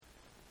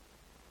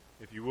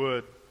If you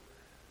would,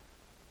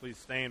 please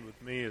stand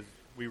with me as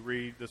we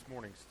read this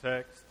morning's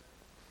text.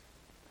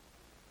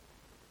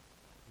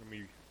 I'm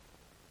going to be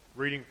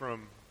reading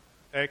from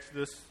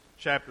Exodus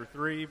chapter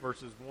 3,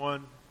 verses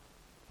 1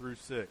 through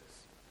 6.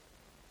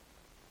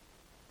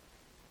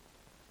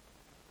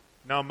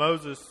 Now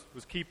Moses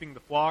was keeping the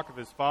flock of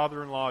his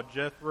father-in-law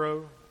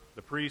Jethro,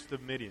 the priest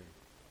of Midian.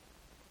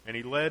 And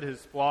he led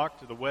his flock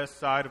to the west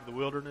side of the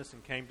wilderness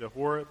and came to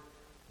Horeb,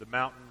 the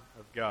mountain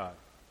of God.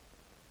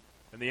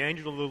 And the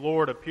angel of the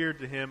Lord appeared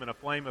to him in a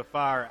flame of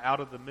fire out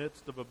of the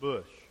midst of a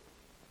bush.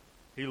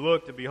 He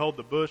looked, and behold,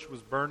 the bush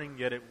was burning,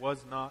 yet it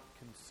was not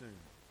consumed.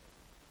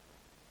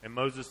 And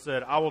Moses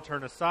said, I will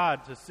turn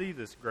aside to see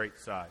this great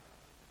sight,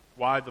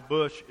 why the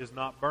bush is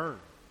not burned.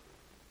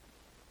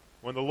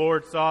 When the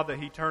Lord saw that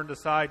he turned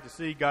aside to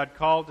see, God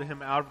called to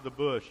him out of the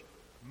bush,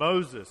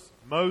 Moses,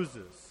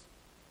 Moses.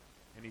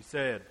 And he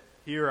said,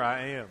 Here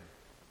I am.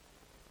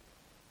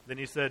 Then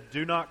he said,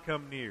 Do not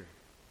come near.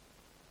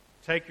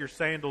 Take your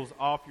sandals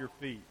off your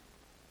feet,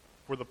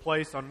 for the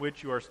place on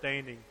which you are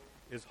standing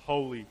is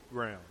holy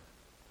ground.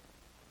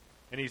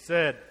 And he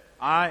said,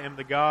 I am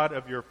the God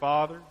of your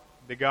father,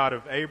 the God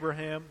of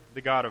Abraham,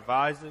 the God of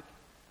Isaac,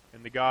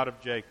 and the God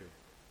of Jacob.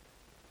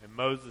 And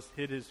Moses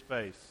hid his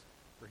face,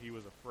 for he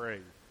was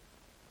afraid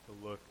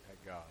to look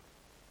at God.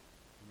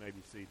 You may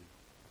be seated.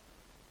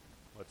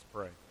 Let's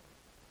pray.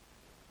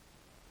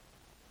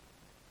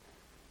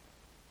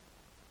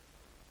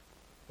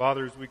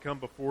 Father, as we come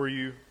before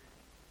you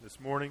this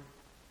morning,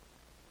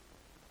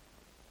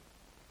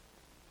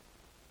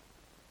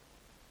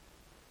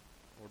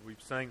 Lord,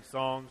 we've sang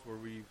songs where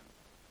we've,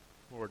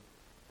 Lord,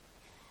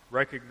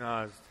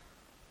 recognized,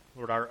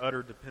 Lord, our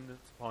utter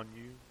dependence upon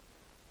you.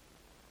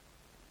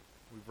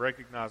 We've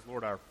recognized,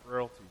 Lord, our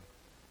frailty.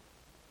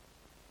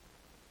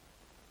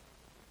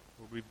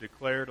 Lord, we've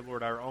declared,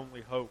 Lord, our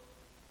only hope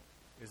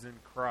is in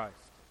Christ.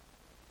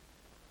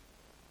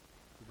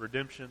 The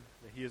redemption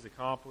that he has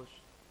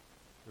accomplished,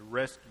 the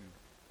rescue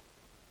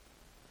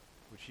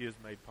which he has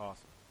made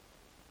possible.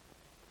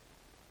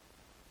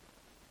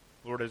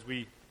 Lord, as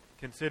we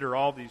consider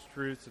all these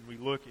truths and we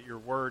look at your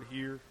word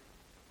here,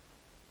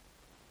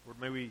 Lord,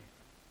 may we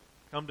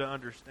come to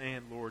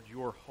understand, Lord,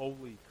 your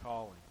holy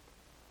calling.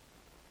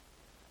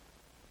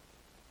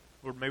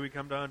 Lord, may we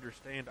come to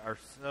understand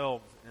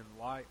ourselves in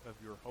light of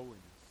your holiness.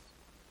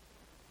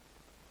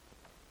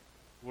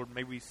 Lord,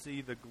 may we see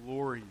the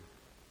glory,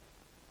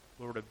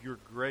 Lord, of your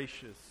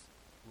gracious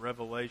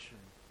revelation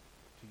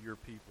to your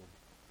people.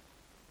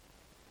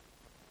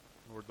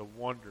 Lord, the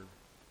wonder,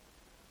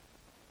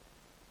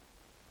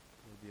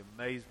 Lord, the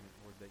amazement,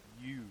 Lord, that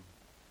you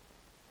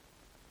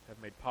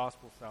have made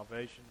possible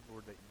salvation,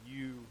 Lord, that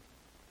you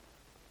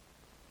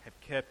have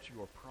kept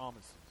your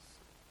promises.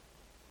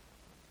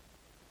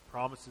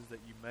 Promises that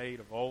you made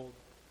of old.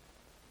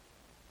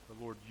 But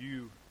Lord,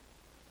 you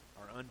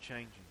are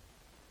unchanging.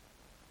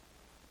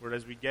 Lord,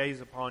 as we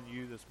gaze upon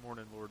you this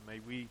morning, Lord, may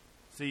we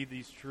see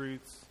these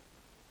truths.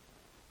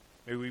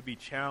 May we be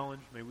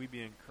challenged. May we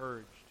be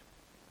encouraged.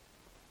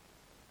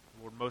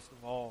 Lord, most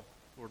of all,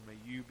 Lord, may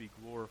you be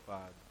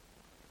glorified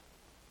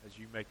as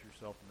you make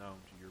yourself known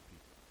to your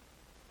people.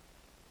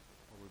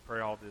 Lord, we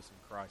pray all this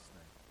in Christ's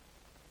name.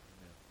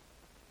 Amen.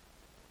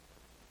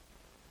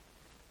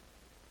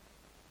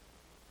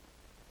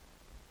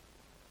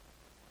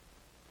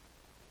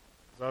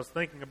 As I was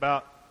thinking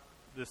about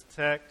this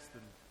text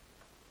and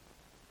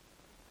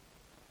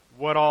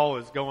what all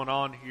is going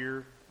on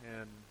here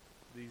in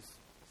these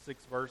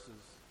 6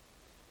 verses,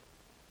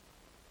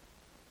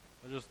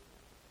 I just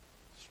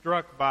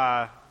struck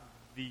by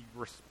the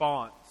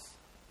response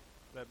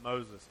that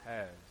Moses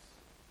has.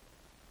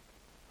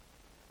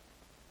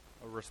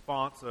 A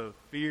response of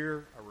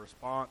fear, a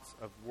response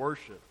of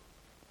worship.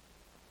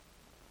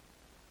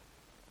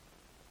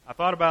 I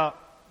thought about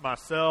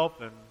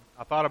myself and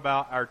I thought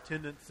about our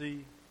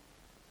tendency,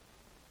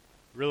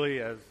 really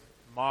as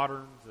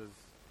moderns, as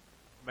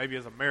maybe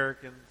as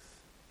Americans,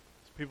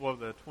 as people of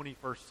the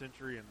 21st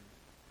century, and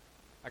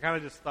I kind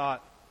of just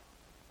thought,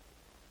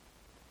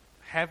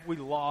 have we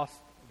lost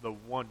the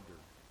wonder?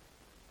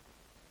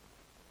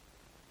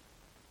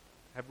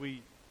 Have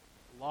we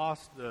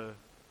lost the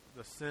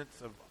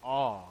sense of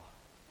awe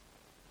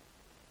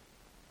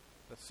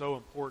that's so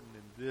important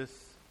in this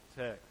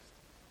text,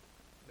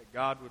 that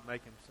God would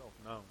make himself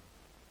known?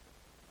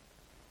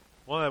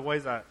 One of the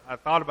ways I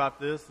thought about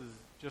this is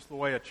just the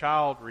way a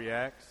child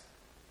reacts.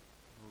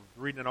 I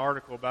was reading an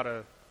article about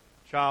a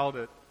child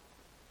that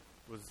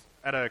was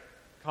at a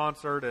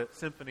concert at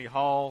Symphony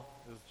Hall.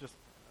 It was just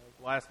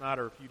last night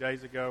or a few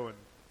days ago, and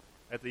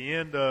at the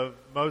end of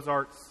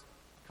Mozart's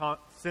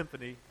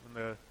symphony,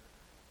 when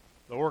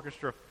the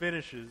orchestra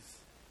finishes,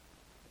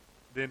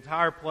 the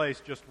entire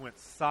place just went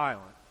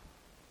silent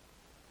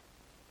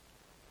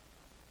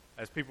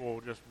as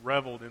people just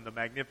reveled in the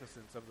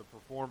magnificence of the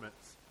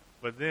performance.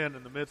 But then,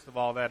 in the midst of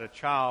all that, a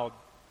child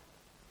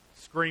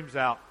screams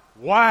out,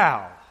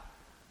 "Wow!"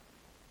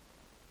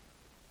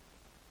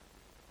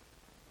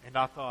 And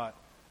I thought,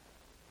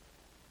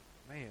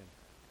 man,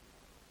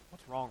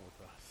 what's wrong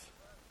with us?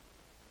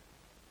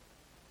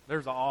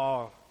 There's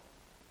awe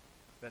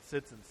that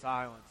sits in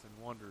silence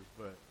and wonders,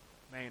 but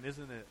man,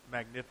 isn't it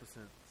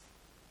magnificent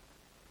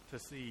to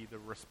see the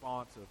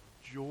response of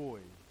joy,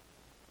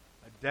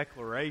 a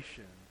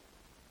declaration.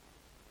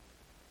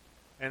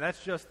 And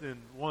that's just in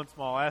one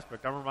small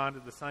aspect. I'm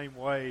reminded the same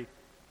way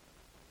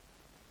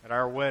at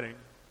our wedding.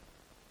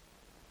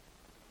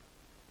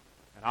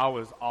 And I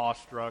was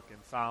awestruck and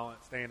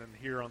silent standing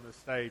here on this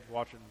stage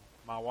watching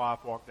my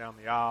wife walk down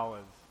the aisle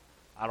as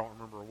I don't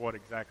remember what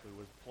exactly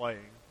was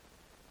playing.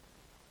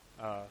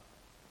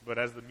 But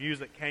as the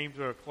music came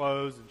to a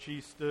close and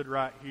she stood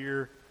right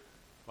here,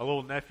 my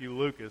little nephew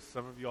Lucas,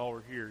 some of you all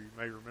were here, you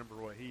may remember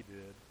what he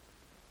did.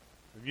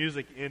 The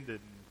music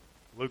ended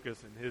and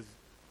Lucas in his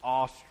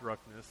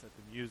awestruckness at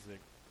the music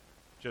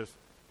just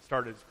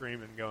started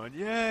screaming and going,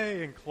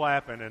 yay, and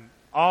clapping and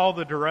all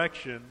the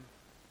direction.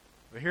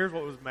 But here's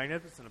what was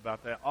magnificent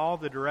about that. All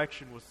the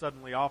direction was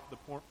suddenly off the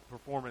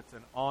performance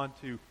and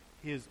onto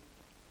his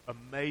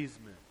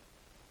amazement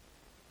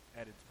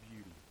at its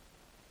beauty.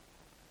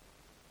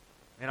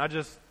 And I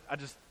just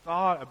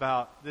thought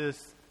about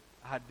this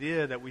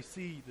idea that we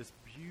see this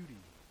beauty.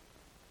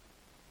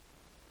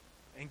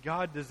 And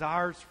God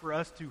desires for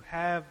us to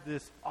have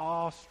this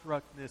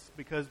awestruckness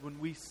because when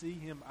we see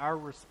Him, our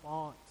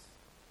response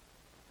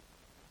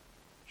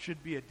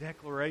should be a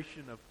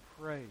declaration of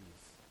praise.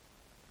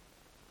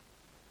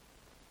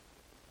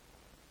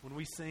 When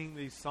we sing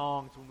these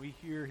songs, when we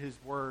hear His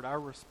Word, our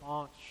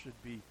response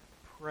should be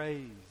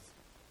praise,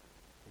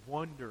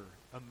 wonder,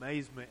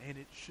 amazement, and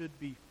it should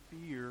be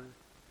fear,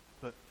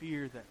 but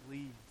fear that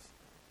leads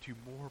to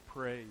more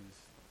praise.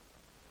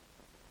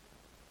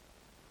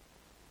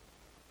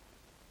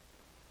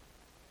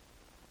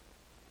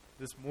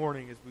 This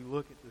morning, as we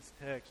look at this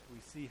text, we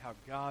see how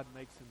God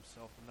makes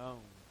Himself known.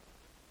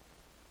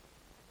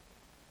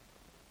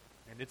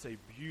 And it's a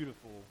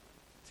beautiful,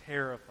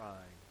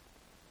 terrifying,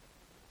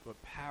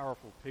 but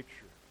powerful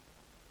picture.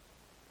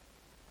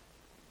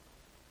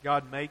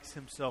 God makes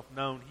Himself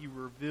known. He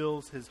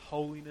reveals His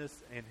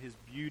holiness and His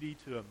beauty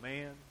to a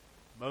man,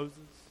 Moses.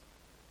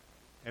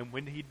 And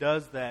when He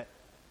does that,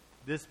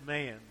 this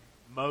man,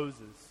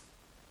 Moses,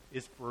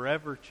 is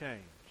forever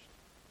changed.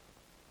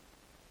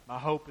 My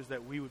hope is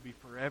that we would be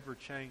forever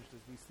changed as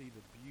we see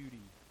the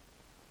beauty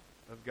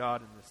of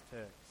God in this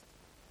text.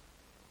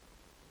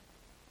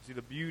 See,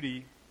 the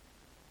beauty,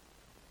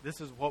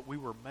 this is what we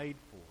were made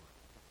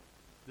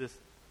for. This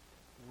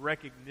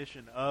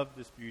recognition of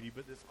this beauty,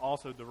 but this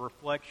also the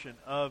reflection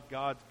of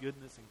God's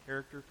goodness and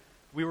character.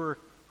 We were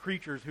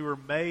creatures who were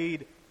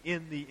made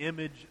in the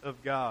image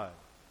of God.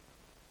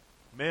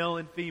 Male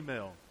and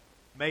female,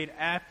 made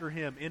after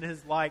Him, in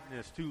His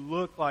likeness, to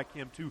look like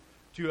Him,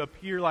 to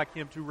appear like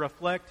Him, to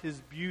reflect His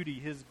beauty,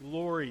 His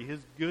glory, His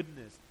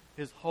goodness,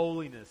 His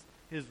holiness,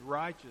 His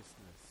righteousness.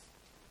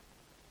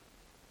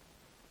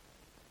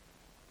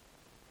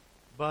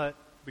 But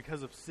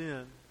because of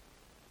sin,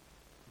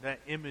 that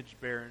image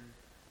bearing,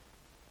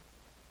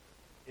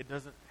 it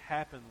doesn't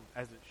happen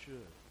as it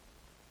should.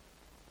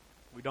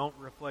 We don't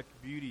reflect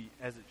beauty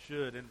as it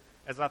should. And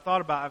as I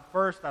thought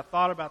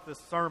about this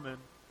sermon,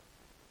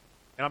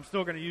 and I'm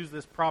still going to use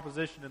this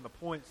proposition and the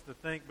points to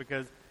think,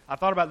 because I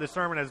thought about this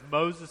sermon as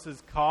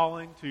Moses'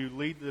 calling to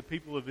lead the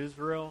people of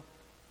Israel.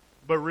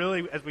 But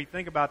really, as we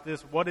think about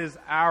this, what is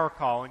our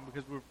calling?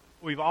 Because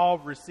we've all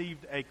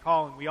received a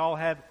calling. We all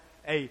have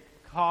a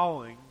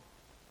calling.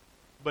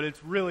 But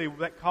it's really,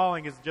 that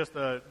calling is just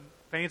a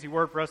fancy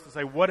word for us to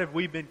say, what have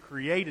we been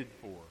created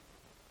for?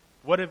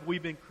 What have we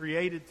been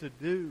created to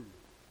do?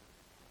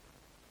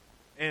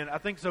 And I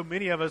think so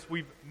many of us,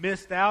 we've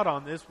missed out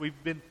on this.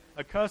 We've been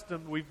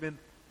accustomed, we've been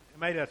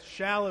made a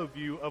shallow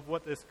view of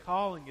what this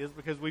calling is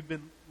because we've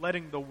been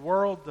letting the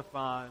world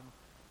define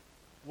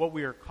what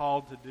we are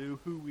called to do,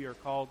 who we are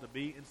called to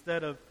be,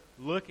 instead of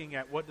looking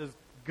at what does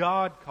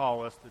God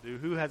call us to do,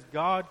 who has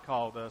God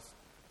called us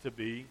to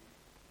be.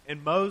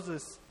 And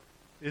Moses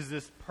is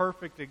this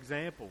perfect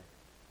example.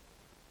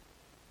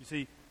 You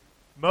see,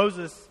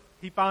 Moses,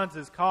 he finds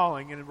his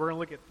calling, and we're going to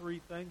look at three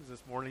things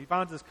this morning. He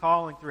finds his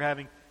calling through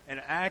having an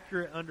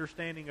accurate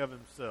understanding of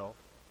himself,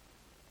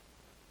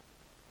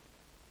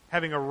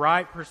 having a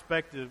right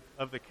perspective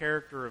of the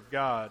character of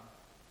God,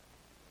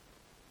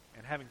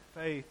 and having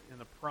faith in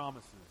the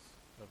promises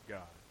of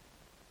God.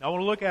 Now, I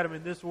want to look at them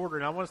in this order,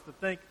 and I want us to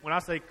think, when I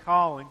say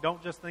calling,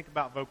 don't just think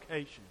about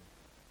vocation.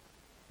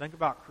 Think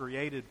about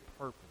created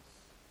purpose.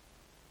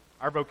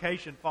 Our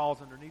vocation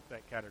falls underneath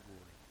that category.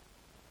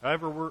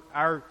 However,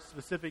 our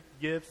specific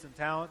gifts and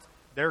talents,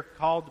 they're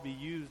called to be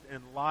used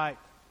in light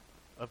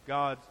of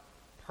God's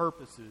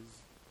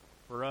purposes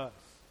for us.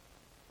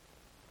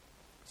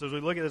 So as we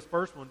look at this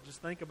first one,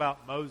 just think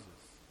about Moses.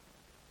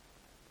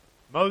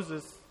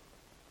 Moses,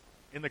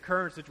 in the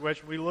current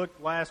situation, we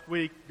looked last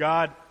week,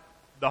 God,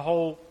 the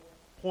whole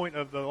point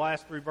of the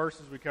last three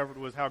verses we covered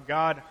was how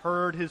God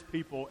heard His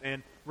people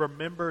and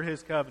remembered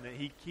His covenant.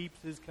 He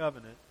keeps His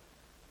covenant.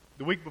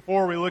 The week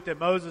before we looked at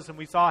Moses and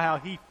we saw how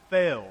he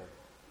failed.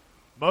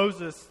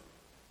 Moses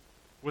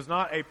was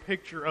not a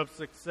picture of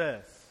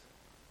success.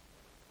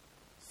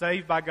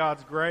 Saved by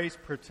God's grace,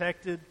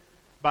 protected,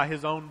 by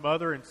his own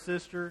mother and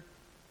sister.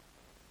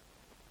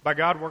 By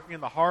God working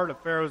in the heart of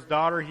Pharaoh's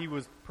daughter, he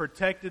was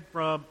protected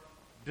from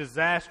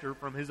disaster,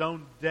 from his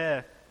own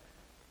death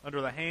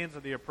under the hands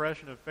of the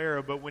oppression of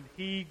Pharaoh. But when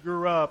he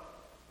grew up,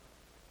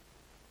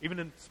 even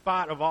in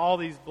spite of all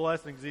these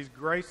blessings, these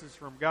graces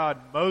from God,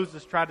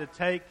 Moses tried to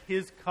take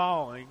his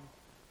calling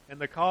and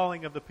the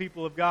calling of the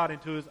people of God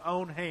into his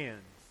own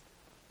hands.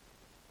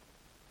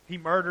 He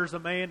murders a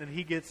man and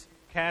he gets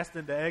cast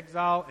into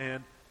exile.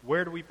 And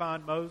where do we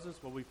find Moses?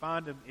 Well, we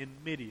find him in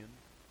Midian,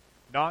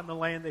 not in the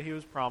land that he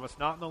was promised,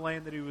 not in the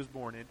land that he was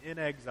born in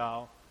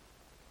exile,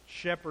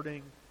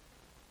 shepherding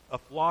a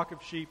flock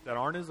of sheep that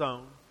aren't his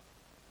own.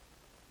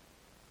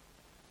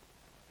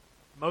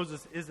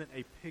 Moses isn't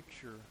a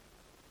picture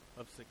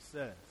of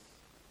success,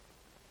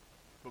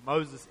 but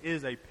Moses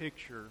is a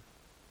picture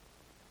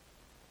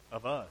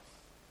of us.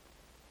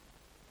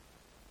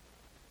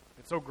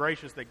 It's so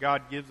gracious that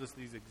God gives us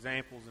these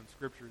examples in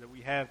Scripture, that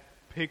we have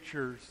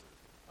pictures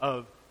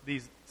of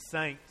these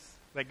saints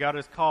that God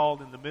has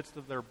called in the midst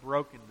of their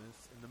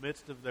brokenness, in the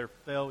midst of their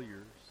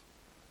failures.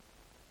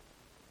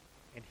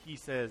 And He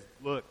says,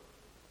 look,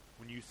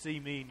 when you see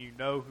me and you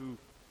know who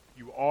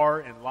you are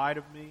in light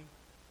of me,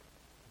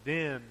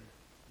 then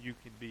you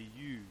can be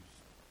used.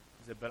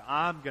 He said, but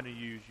I'm going to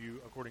use you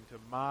according to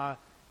my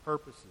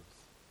purposes.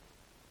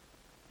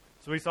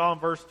 So we saw in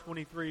verse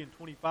 23 and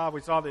 25,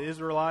 we saw the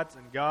Israelites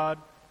and God.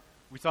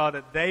 We saw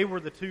that they were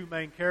the two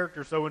main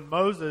characters. So when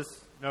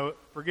Moses,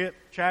 forget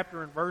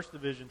chapter and verse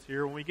divisions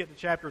here. When we get to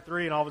chapter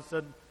 3 and all of a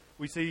sudden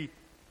we see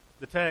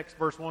the text,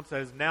 verse 1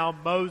 says, now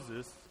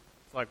Moses.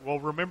 It's like, well,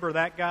 remember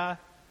that guy?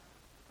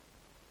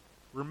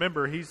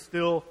 Remember, he's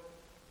still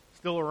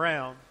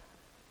around.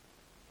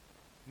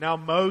 Now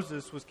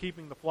Moses was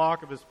keeping the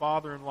flock of his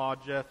father-in-law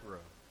Jethro.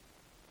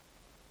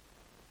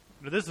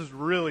 Now this is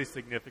really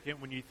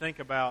significant when you think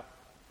about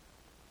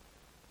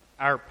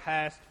our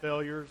past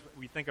failures.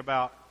 We think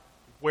about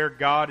where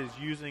God is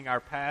using our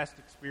past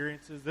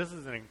experiences. This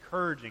is an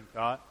encouraging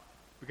thought,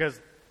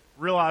 because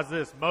realize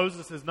this,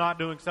 Moses is not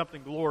doing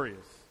something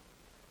glorious.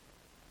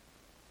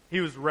 He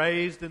was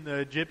raised in the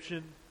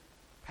Egyptian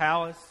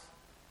palace.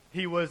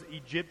 He was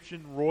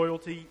Egyptian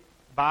royalty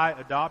by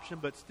adoption,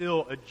 but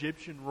still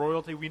Egyptian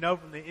royalty. We know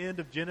from the end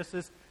of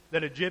Genesis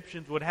that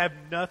Egyptians would have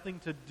nothing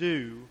to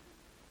do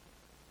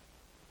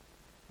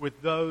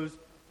with those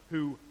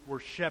who were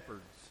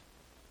shepherds,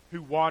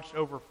 who watched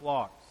over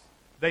flocks.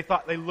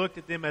 They looked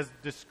at them as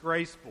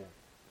disgraceful.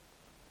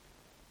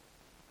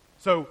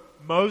 So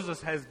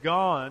Moses has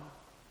gone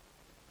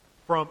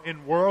from,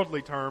 in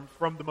worldly terms,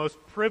 from the most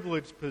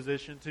privileged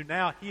position to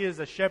now he is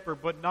a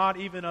shepherd, but not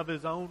even of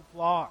his own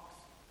flocks.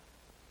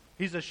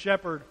 He's a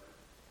shepherd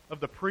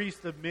of the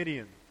priest of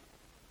Midian.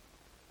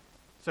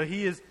 So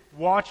he is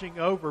watching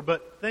over.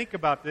 But think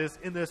about this,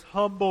 in this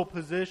humble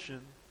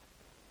position,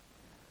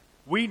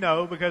 we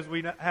know, because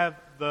we have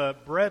the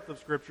breadth of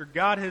Scripture,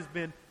 God has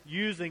been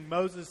using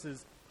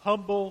Moses'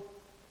 humble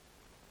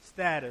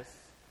status.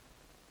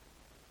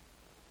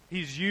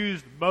 He's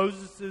used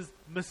Moses'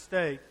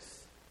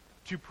 mistakes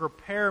to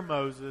prepare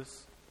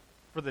Moses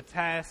for the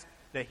task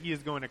that he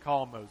is going to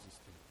call Moses to.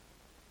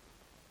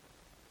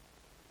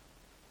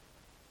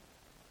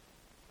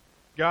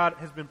 God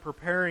has been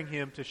preparing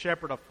him to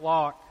shepherd a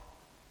flock,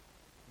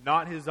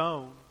 not his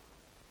own.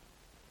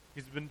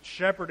 He's been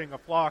shepherding a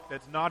flock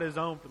that's not his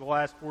own for the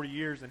last 40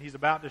 years, and he's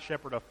about to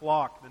shepherd a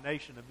flock, the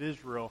nation of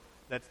Israel,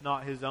 that's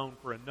not his own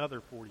for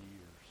another 40 years.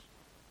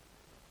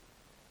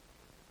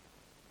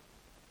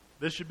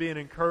 This should be an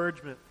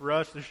encouragement for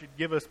us. This should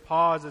give us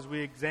pause as we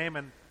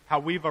examine how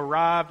we've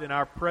arrived in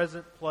our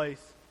present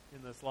place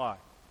in this life.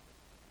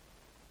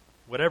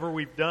 Whatever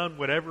we've done,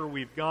 whatever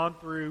we've gone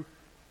through,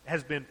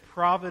 has been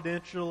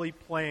providentially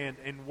planned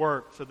and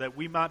worked so that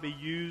we might be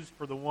used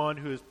for the one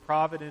who is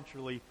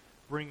providentially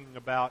bringing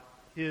about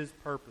His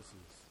purposes.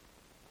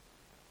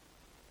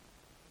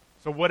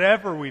 So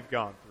whatever we've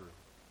gone through,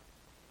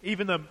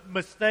 even the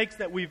mistakes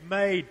that we've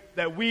made,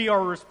 that we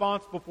are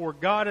responsible for,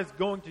 God is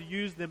going to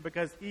use them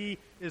because He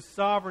is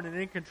sovereign and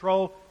in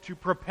control to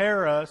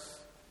prepare us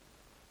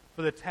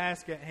for the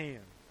task at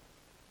hand.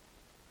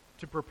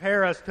 To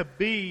prepare us to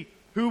be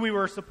who we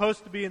were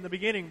supposed to be in the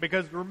beginning.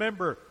 Because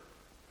remember,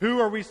 who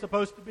are we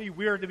supposed to be?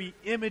 We are to be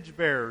image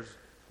bearers,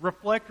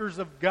 reflectors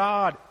of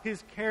God,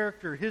 His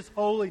character, His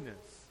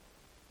holiness.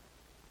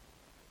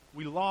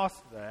 We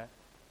lost that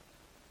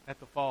at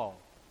the fall.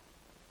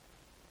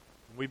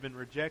 And we've been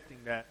rejecting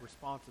that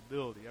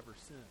responsibility ever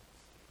since.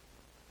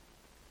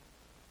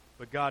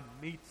 But God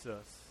meets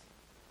us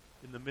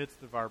in the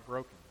midst of our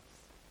brokenness.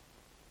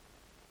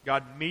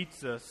 God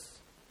meets us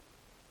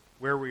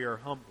where we are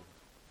humbled.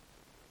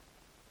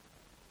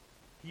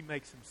 He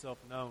makes Himself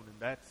known, and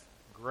that's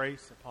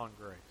grace upon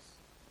grace.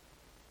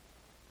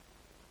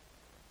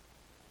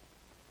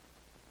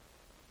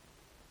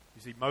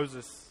 You see,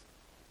 Moses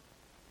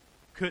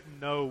couldn't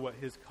know what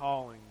his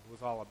calling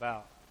was all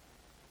about.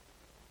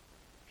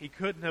 He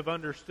couldn't have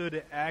understood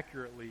it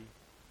accurately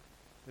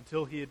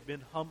until he had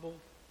been humbled,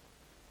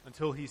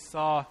 until he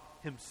saw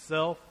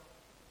himself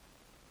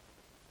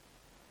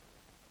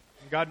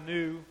God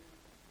knew,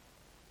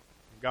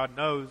 and God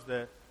knows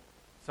that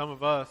some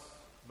of us,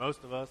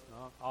 most of us,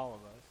 not all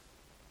of us,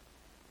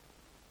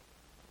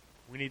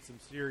 we need some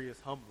serious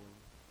humbling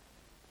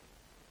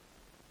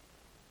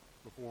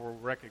before we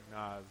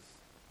recognize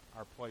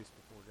our place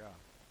before God.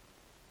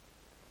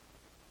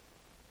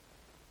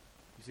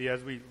 You see,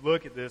 as we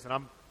look at this, and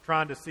I'm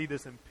trying to see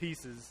this in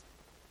pieces,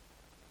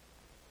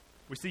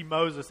 we see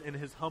Moses in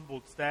his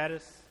humbled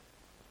status,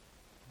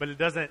 but it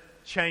doesn't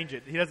change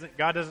it.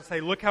 God doesn't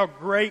say, look how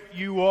great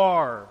you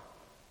are.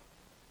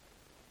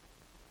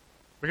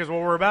 Because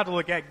what we're about to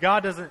look at,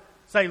 God doesn't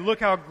say,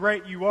 look how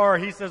great you are.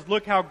 He says,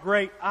 look how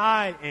great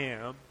I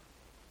am.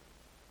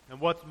 And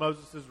what's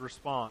Moses'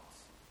 response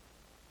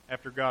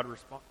after God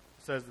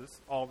says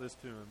all this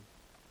to him?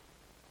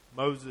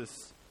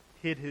 Moses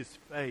hid his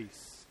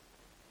face,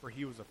 for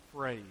he was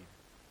afraid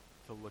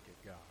to look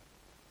at God.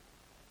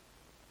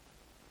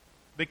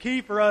 The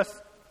key for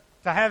us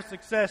to have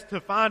success, to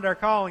find our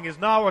calling, is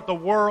not what the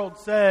world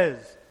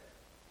says.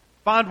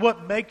 Find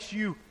what makes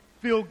you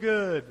feel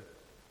good.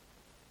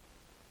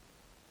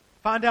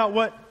 Find out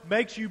what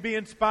makes you be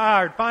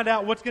inspired. Find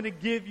out what's going to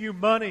give you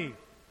money.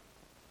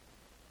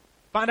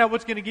 Find out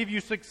what's going to give you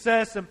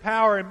success and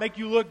power and make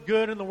you look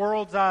good in the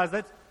world's eyes.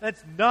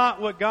 That's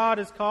not what God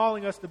is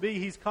calling us to be.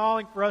 He's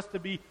calling for us to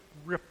be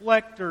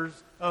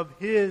reflectors of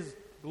His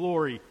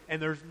glory.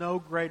 And there's no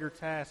greater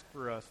task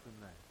for us than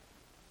that.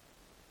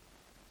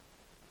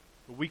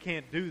 But we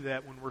can't do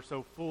that when we're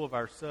so full of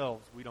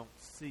ourselves we don't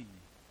see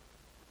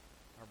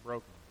our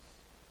brokenness.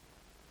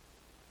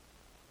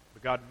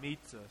 But God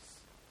meets us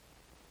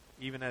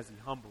even as He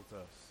humbles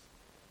us.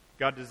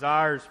 God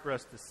desires for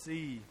us to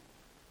see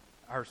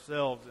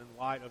ourselves in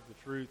light of the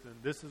truth. And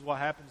this is what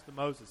happens to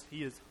Moses.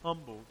 He is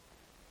humbled.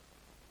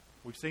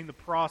 We've seen the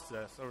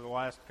process over the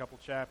last couple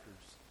chapters.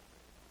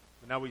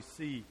 But now we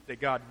see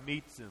that God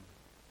meets him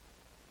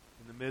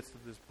in the midst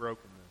of this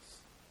brokenness.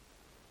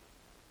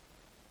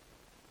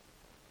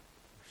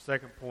 Our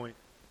second point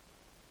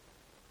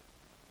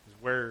is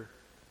where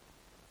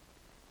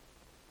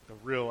the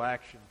real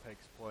action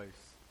takes place.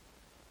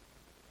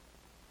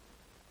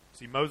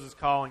 See, Moses'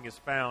 calling is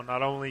found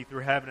not only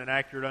through having an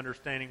accurate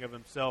understanding of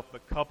himself,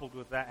 but coupled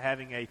with that,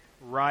 having a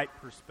right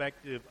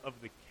perspective of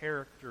the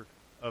character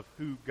of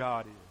who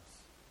God is.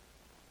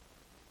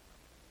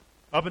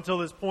 Up until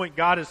this point,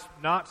 God has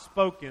not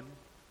spoken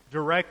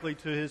directly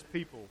to His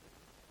people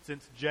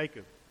since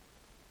Jacob.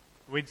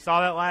 We saw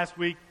that last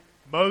week.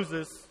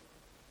 Moses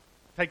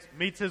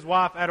meets his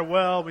wife at a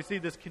well. We see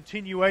this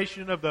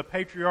continuation of the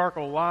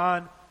patriarchal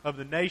line of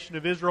the nation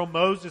of Israel.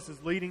 Moses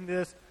is leading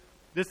this.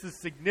 This is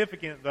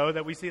significant, though,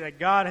 that we see that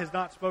God has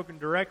not spoken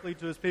directly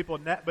to His people,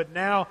 but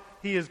now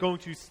He is going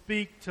to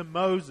speak to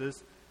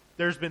Moses.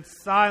 There's been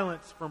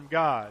silence from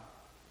God.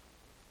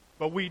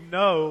 But we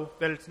know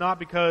that it's not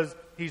because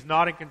He's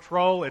not in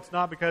control. It's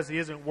not because He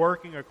isn't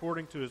working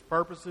according to His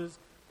purposes.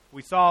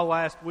 We saw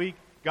last week,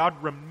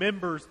 God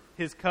remembers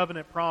His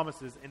covenant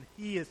promises, and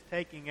He is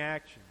taking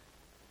action.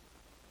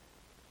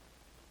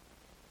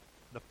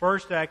 The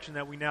first action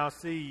that we now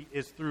see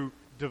is through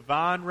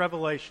divine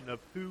revelation of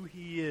who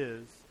He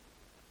is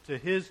to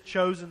His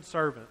chosen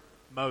servant,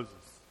 Moses.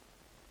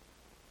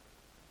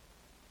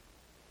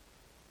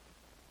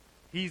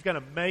 He's going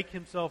to make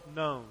Himself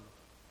known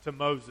to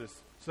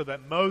Moses so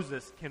that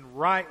Moses can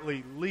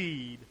rightly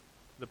lead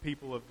the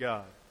people of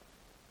God.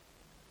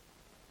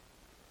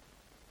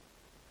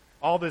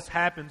 All this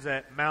happens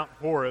at Mount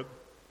Horeb,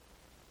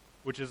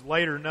 which is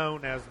later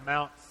known as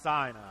Mount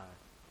Sinai.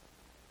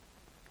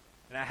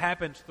 And it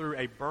happens through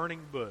a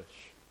burning bush.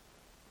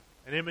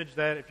 An image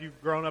that, if you've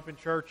grown up in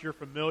church, you're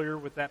familiar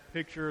with that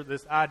picture,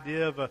 this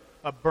idea of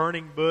a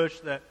burning bush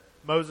that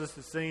Moses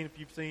has seen. If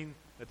you've seen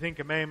the Ten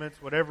Commandments,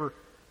 whatever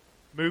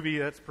movie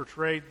that's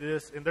portrayed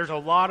this. And there's a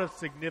lot of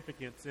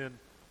significance in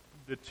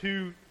the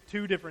two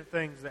different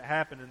things that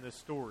happen in this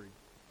story.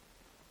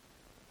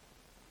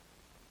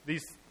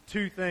 These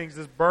two things,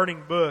 this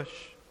burning bush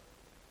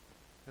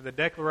and the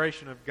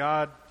declaration of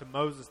God to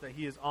Moses that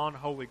he is on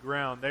holy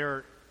ground, they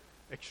are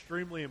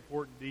extremely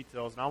important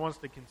details. And I want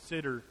us to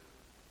consider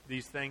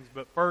these things.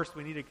 But first,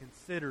 we need to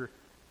consider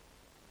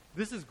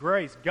this is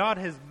grace. God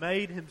has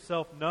made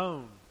Himself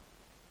known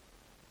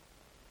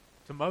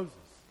to Moses.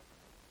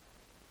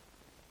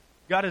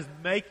 God is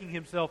making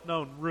Himself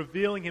known,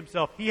 revealing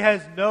Himself. He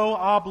has no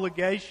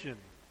obligation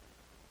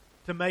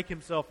to make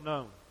Himself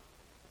known.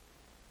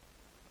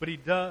 But He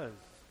does.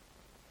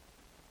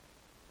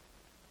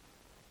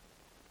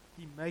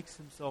 He makes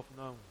Himself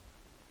known.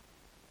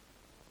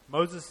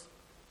 Moses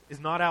is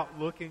not out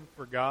looking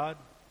for God.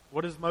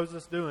 What is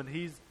Moses doing?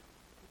 He's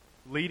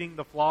leading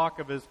the flock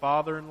of his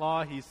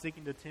father-in-law. He's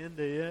seeking to tend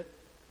to it.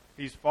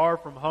 He's far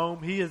from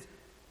home. He is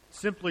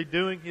simply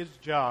doing his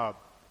job.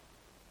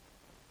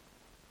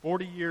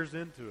 40 years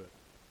into it.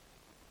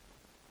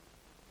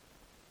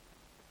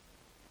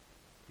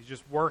 He's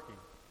just working,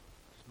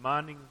 just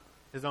minding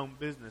his own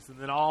business. And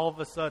then all of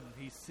a sudden,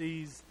 he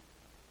sees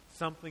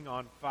something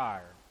on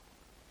fire.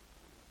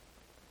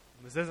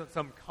 And this isn't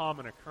some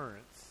common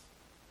occurrence.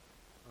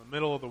 In the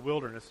middle of the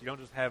wilderness, you don't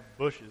just have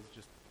bushes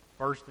just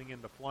bursting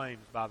into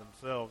flames by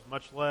themselves,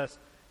 much less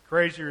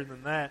crazier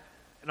than that.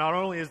 And not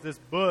only is this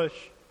bush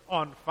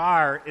on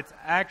fire, it's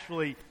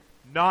actually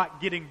not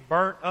getting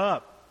burnt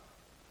up.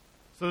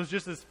 So there's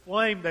just this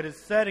flame that is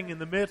setting in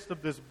the midst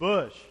of this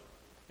bush.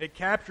 It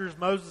captures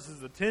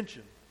Moses'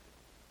 attention.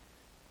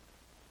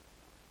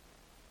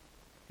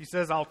 He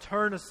says, I'll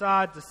turn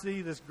aside to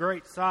see this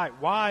great sight.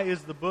 Why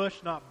is the bush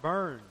not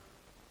burned?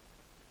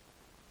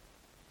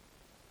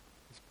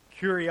 It's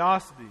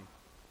curiosity.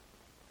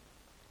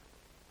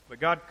 But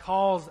God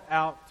calls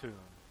out to him.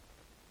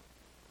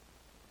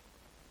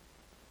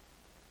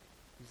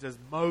 He says,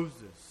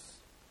 Moses,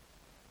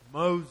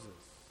 Moses.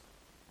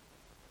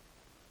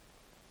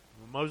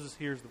 When Moses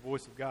hears the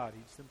voice of God,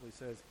 he simply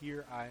says,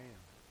 here I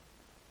am.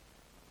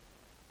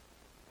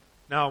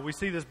 Now, we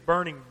see this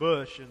burning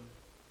bush, and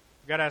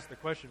we've got to ask the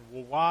question,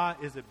 well, why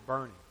is it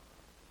burning?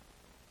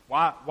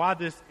 Why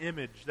this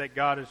image that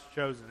God has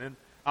chosen? And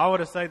I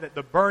want to say that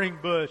the burning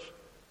bush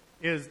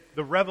is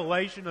the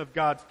revelation of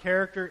God's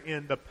character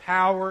in the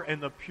power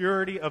and the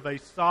purity of a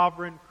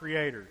sovereign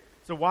creator.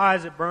 So why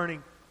is it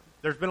burning?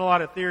 There's been a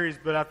lot of theories,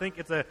 but I think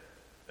it's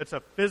a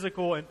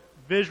physical and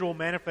visual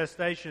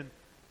manifestation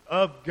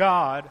of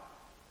God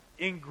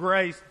in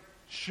grace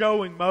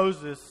showing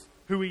Moses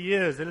who he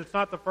is. And it's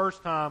not the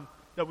first time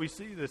that we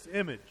see this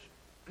image.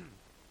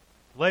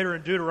 Later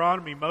in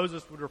Deuteronomy,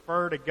 Moses would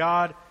refer to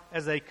God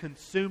as a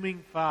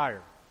consuming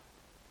fire.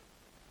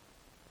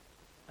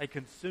 A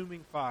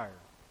consuming fire.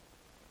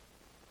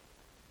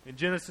 In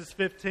Genesis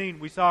 15,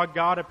 we saw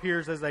God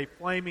appears as a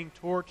flaming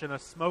torch and a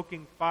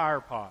smoking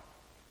fire pot.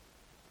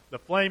 The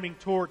flaming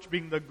torch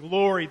being the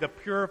glory, the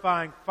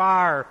purifying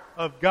fire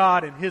of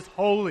God and His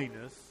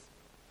holiness.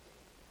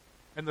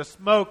 And the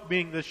smoke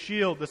being the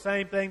shield, the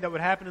same thing that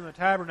would happen in the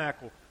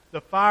tabernacle.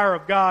 The fire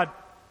of God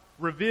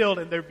revealed,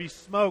 and there'd be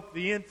smoke,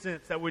 the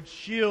incense that would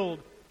shield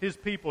His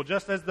people.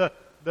 Just as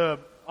the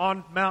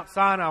on Mount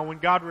Sinai, when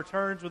God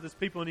returns with His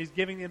people and He's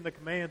giving them the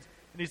commands,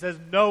 and He says,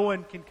 no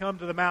one can come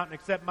to the mountain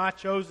except my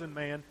chosen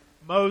man,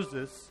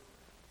 Moses.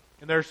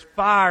 And there's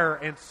fire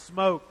and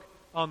smoke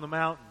on the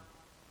mountain.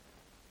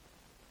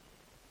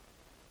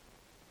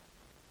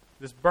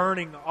 This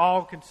burning,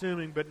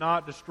 all-consuming, but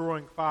not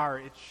destroying fire,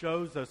 it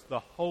shows us the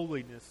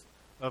holiness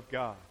of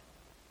God.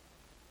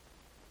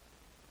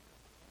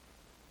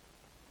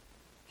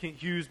 Kent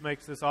Hughes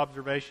makes this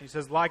observation. He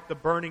says, like the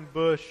burning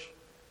bush,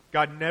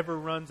 God never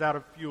runs out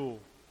of fuel.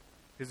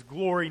 His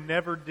glory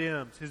never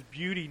dims. His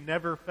beauty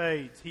never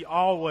fades. He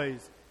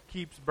always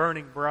keeps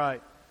burning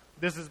bright.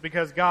 This is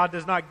because God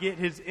does not get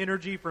His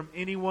energy from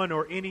anyone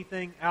or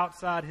anything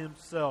outside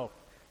Himself.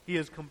 He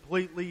is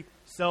completely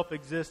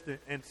self-existent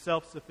and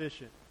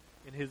self-sufficient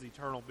in His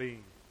eternal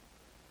being.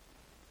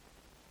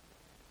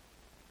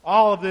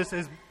 All of this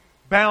is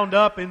bound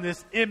up in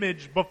this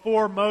image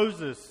before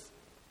Moses.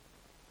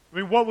 I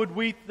mean, what would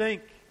we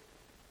think?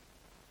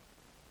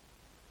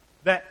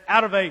 That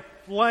out of a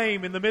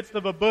flame in the midst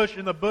of a bush,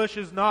 and the bush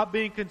is not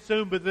being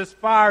consumed, but this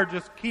fire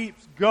just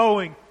keeps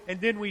going, and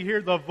then we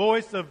hear the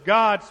voice of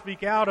God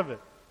speak out of it.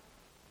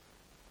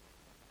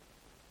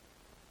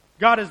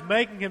 God is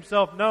making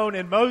Himself known,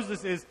 and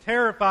Moses is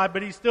terrified,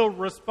 but he still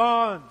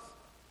responds.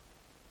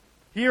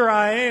 Here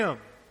I am.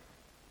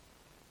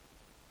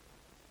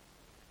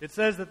 It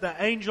says that the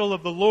angel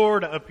of the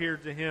Lord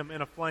appeared to him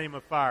in a flame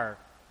of fire.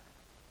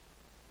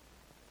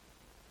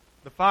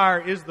 The fire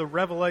is the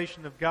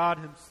revelation of God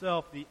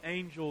Himself, the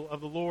angel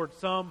of the Lord.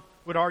 Some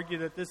would argue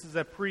that this is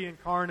a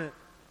pre-incarnate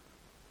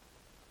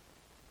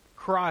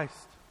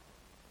Christ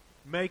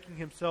making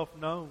Himself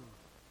known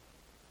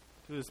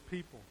to His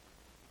people.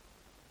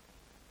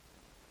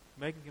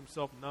 Making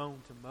Himself known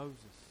to Moses.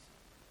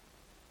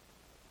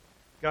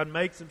 God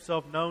makes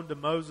Himself known to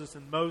Moses,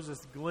 and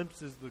Moses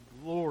glimpses the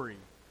glory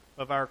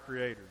of our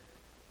Creator,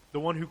 the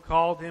one who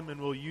called him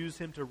and will use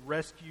him to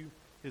rescue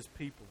His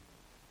people.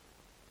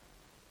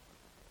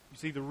 You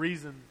see, the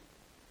reason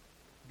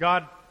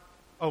God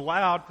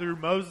allowed through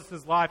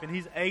Moses' life, and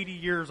he's 80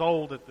 years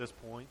old at this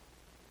point,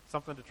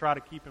 something to try to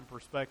keep in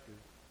perspective.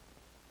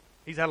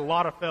 He's had a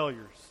lot of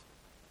failures.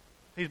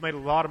 He's made a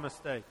lot of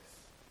mistakes.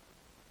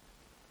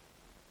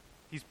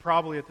 He's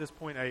probably at this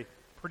point a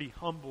pretty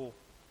humble,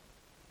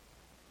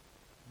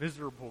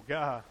 miserable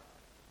guy.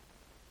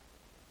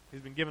 He's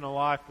been given a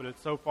life, but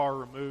it's so far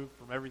removed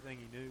from everything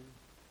he knew.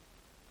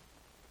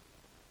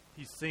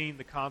 He's seen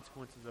the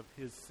consequences of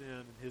his sin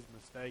and his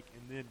mistake,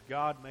 and then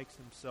God makes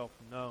Himself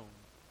known.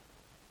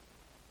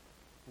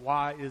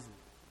 Why is it?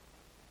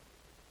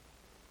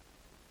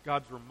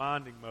 God's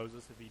reminding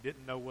Moses, if he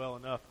didn't know well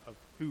enough of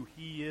who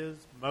he is,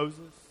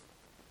 Moses,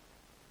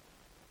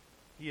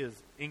 he is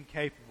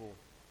incapable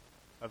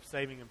of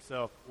saving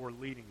himself or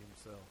leading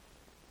himself.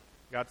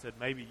 God said,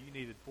 maybe you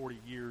needed 40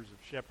 years of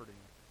shepherding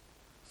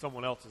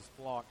someone else's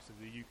flock so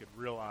that you could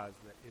realize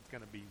that it's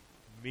going to be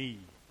me.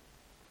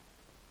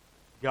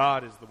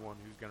 God is the one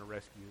who's going to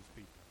rescue His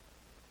people.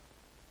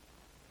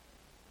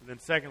 And then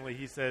secondly,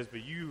 He says,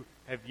 but you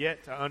have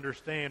yet to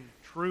understand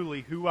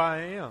truly who I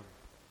am.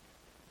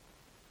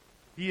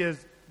 He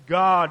is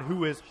God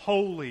who is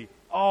holy,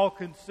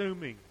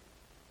 all-consuming.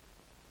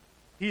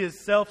 He is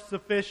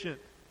self-sufficient.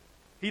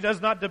 He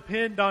does not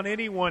depend on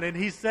anyone, and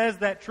he says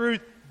that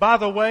truth by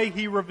the way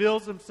he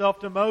reveals himself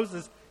to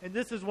Moses. And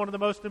this is one of the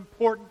most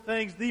important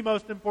things, the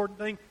most important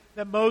thing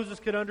that Moses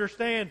could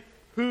understand,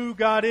 who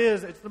God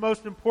is. It's the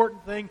most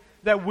important thing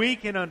that we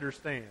can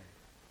understand.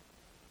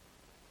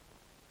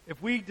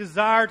 If we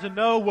desire to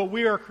know what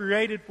we are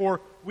created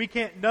for, we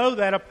can't know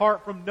that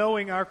apart from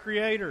knowing our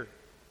Creator.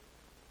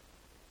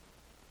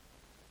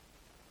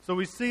 So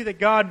we see that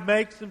God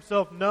makes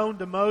himself known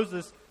to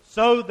Moses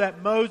so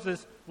that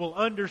Moses will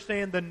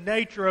understand the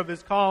nature of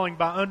his calling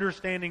by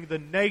understanding the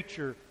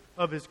nature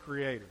of his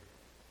Creator.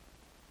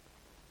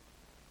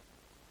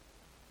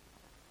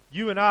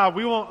 You and I,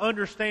 we won't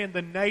understand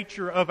the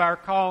nature of our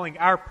calling,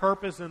 our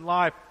purpose in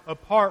life,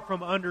 apart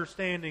from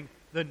understanding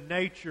the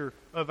nature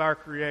of our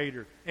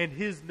Creator. And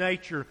His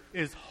nature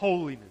is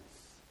holiness.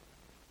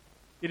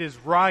 It is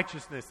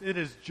righteousness. It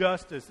is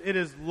justice. It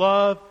is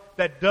love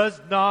that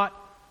does not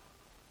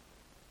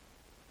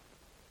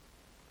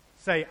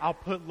say, I'll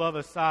put love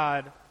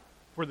aside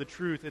for the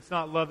truth. It's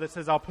not love that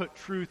says, I'll put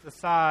truth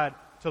aside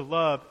to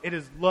love. It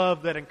is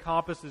love that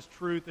encompasses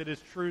truth. It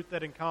is truth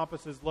that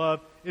encompasses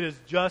love. It is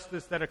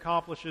justice that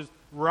accomplishes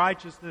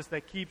righteousness,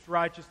 that keeps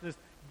righteousness.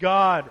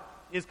 God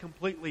is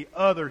completely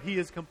other. He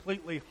is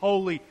completely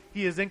holy.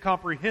 He is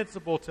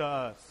incomprehensible to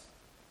us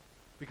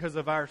because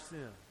of our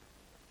sin.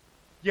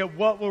 Yet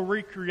what were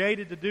we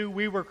created to do?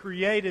 We were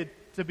created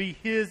to be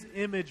His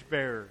image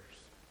bearers.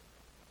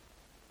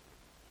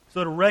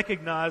 So to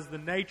recognize the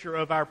nature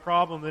of our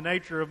problem, the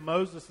nature of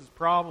Moses'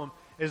 problem,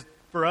 is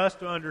for us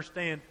to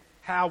understand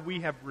how we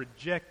have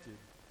rejected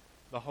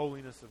the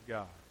holiness of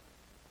God.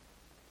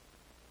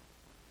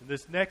 And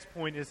this next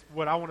point is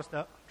what I want us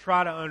to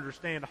try to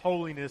understand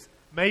holiness,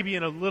 maybe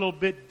in a little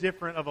bit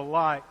different of a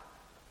light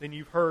than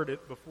you've heard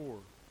it before.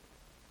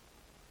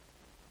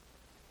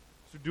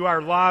 So do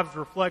our lives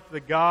reflect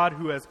the God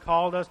who has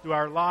called us? Do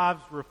our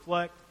lives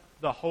reflect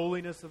the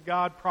holiness of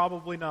God?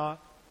 Probably not.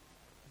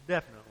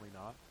 Definitely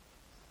not.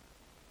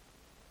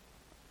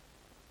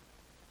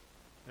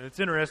 And it's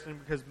interesting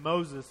because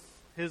Moses,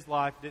 his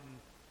life didn't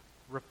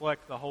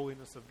reflect the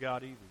holiness of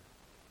God either.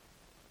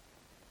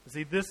 You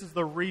see, this is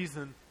the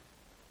reason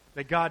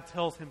that God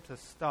tells him to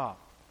stop.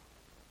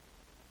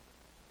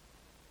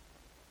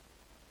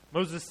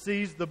 Moses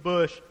sees the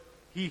bush.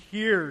 He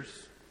hears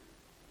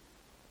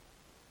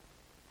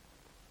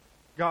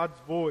God's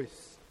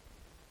voice.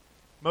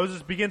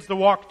 Moses begins to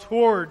walk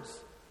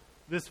towards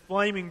this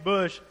flaming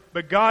bush,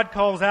 but God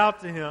calls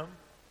out to him.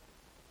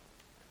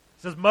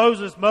 He says,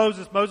 Moses,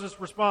 Moses. Moses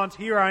responds,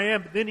 here I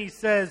am. But then he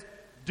says,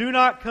 do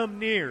not come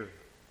near.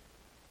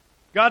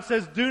 God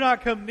says, do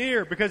not come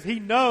near, because He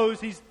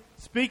knows, He's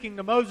speaking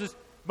to Moses.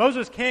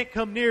 Moses can't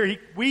come near.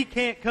 We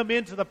can't come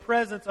into the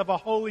presence of a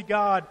holy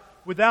God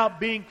without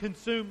being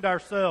consumed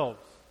ourselves.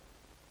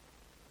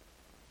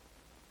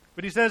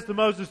 But He says to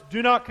Moses,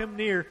 do not come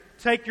near.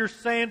 Take your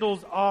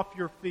sandals off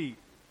your feet,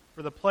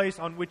 for the place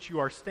on which you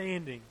are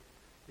standing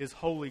is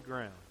holy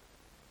ground.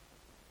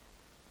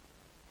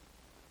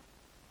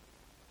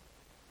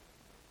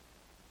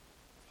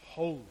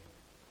 Holy,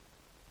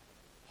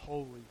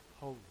 holy,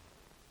 holy.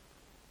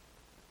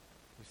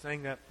 We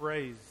sang that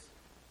phrase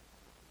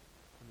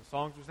in the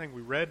songs we sang.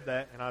 We read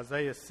that in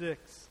Isaiah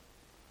 6.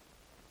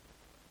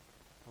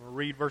 I'm going to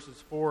read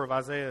verses 4 of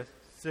Isaiah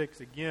 6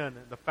 again.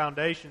 The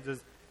foundations,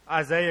 as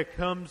Isaiah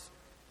comes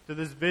to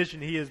this vision,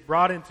 he is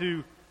brought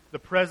into the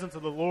presence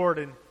of the Lord,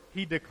 and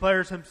he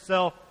declares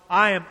himself,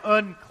 I am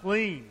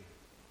unclean.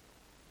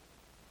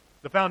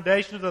 The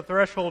foundation of the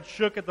threshold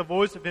shook at the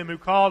voice of him who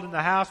called, and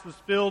the house was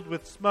filled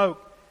with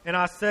smoke. And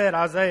I said,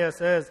 Isaiah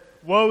says,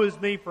 woe is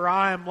me, for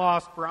I am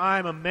lost, for I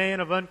am a man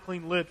of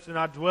unclean lips, and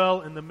I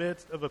dwell in the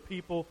midst of a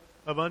people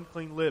of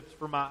unclean lips,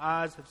 for my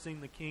eyes have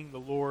seen the King, the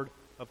Lord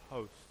of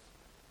hosts.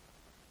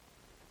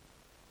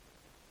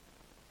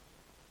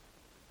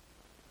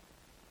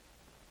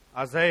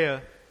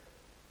 Isaiah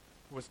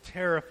was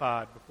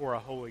terrified before a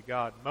holy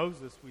God.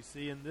 Moses, we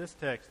see in this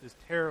text, is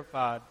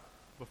terrified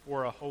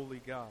before a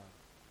holy God.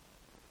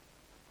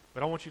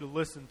 But I want you to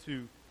listen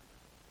to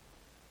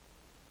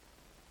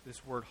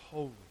this word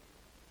holy.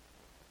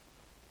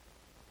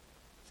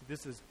 See,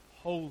 this is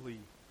holy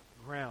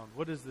ground.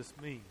 What does this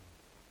mean?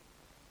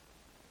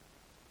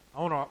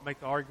 I want to make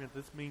the argument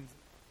this means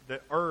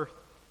that earth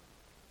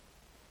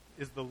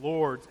is the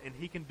Lord's and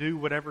He can do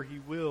whatever He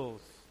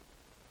wills.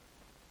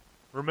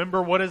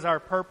 Remember, what is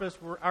our purpose?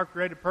 Our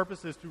created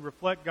purpose is to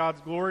reflect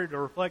God's glory, to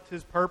reflect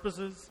His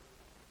purposes.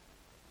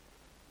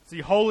 See,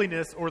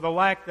 holiness, or the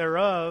lack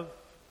thereof,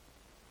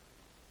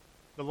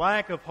 the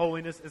lack of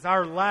holiness is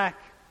our lack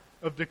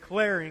of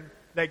declaring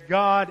that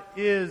God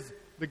is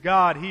the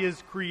God. He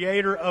is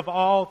creator of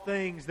all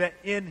things, that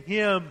in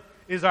Him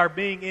is our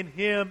being, in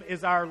Him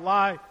is our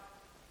life,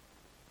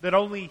 that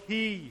only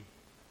He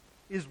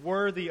is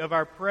worthy of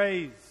our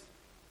praise.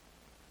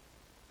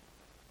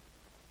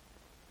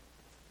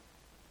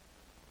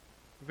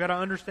 We've got to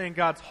understand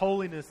God's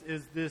holiness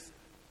is this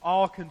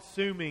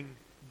all-consuming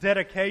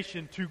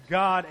dedication to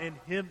God and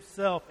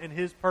Himself and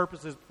His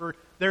purposes. For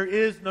there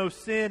is no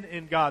sin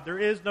in God. There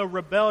is no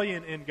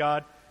rebellion in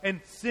God.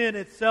 And sin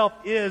itself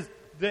is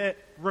the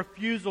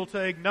refusal to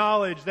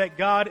acknowledge that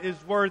God is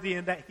worthy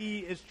and that He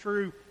is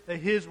true, that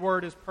His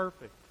word is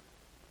perfect.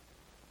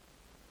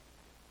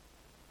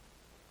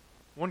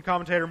 One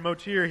commentator,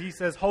 Motir, he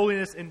says,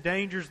 holiness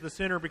endangers the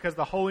sinner because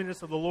the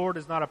holiness of the Lord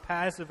is not a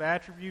passive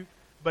attribute,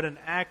 but an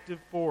active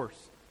force,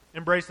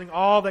 embracing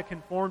all that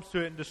conforms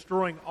to it and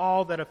destroying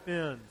all that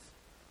offends.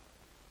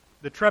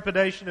 The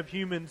trepidation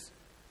humans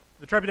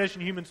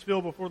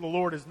feel before the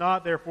Lord is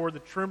not, therefore, the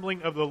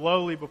trembling of the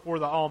lowly before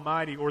the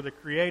Almighty or the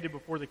created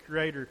before the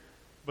Creator,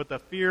 but the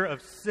fear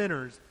of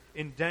sinners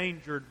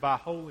endangered by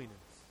holiness.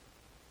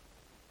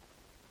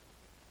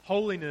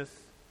 Holiness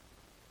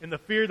and the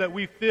fear that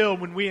we feel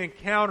when we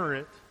encounter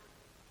it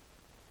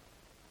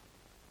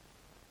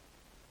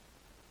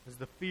is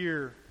the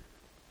fear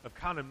of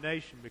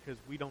condemnation because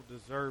we don't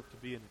deserve to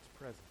be in its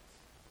presence.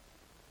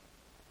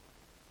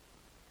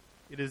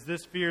 It is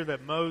this fear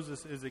that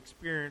Moses is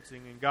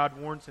experiencing, and God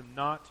warns him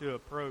not to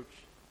approach.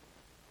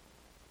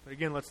 But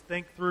again, let's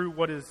think through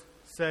what is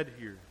said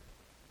here.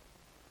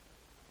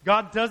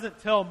 God doesn't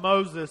tell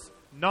Moses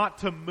not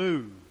to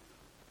move.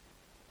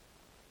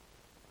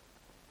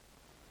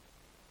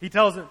 He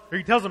tells him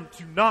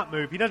to not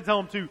move. He doesn't tell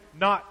him to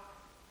not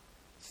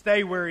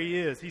stay where he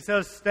is. He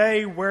says,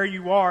 stay where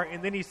you are.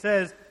 And then he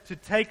says to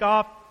take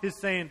off his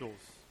sandals.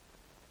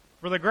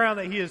 For the ground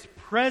that he is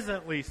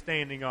presently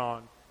standing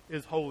on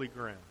is holy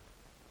ground.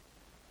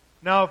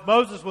 Now, if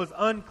Moses was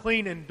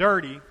unclean and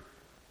dirty,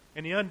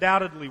 and he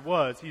undoubtedly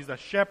was, he's a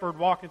shepherd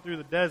walking through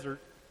the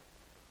desert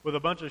with a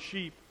bunch of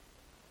sheep.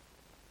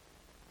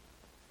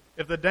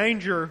 If the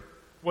danger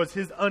was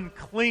his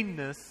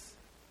uncleanness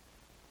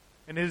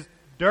and his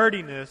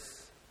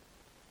dirtiness,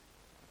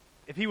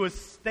 if he was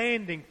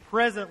standing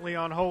presently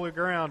on holy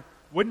ground,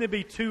 wouldn't it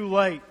be too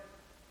late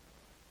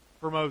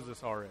for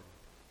Moses already?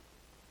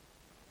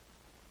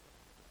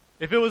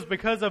 If it was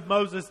because of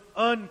Moses'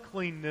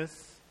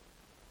 uncleanness,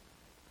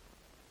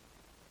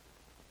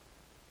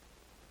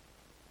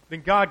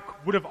 then God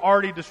would have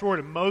already destroyed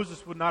him.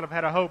 Moses would not have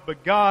had a hope,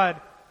 but God,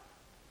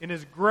 in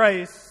His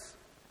grace,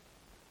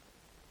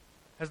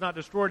 has not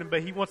destroyed him,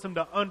 but He wants him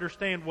to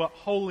understand what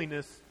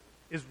holiness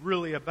is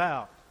really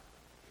about.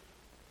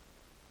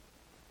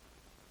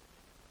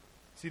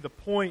 See, the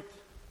point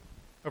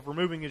of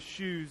removing his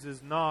shoes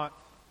is not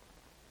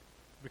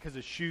because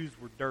his shoes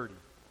were dirty.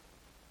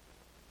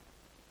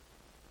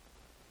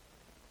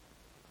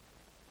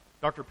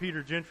 Dr.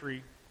 Peter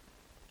Gentry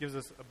gives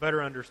us a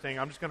better understanding.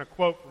 I'm just going to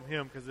quote from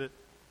him because it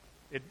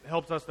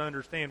helps us to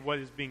understand what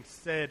is being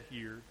said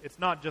here. It's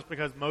not just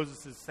because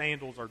Moses'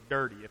 sandals are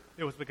dirty. If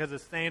it was because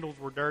his sandals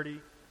were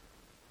dirty,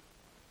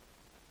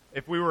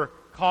 if we were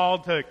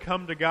called to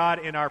come to God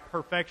in our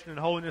perfection and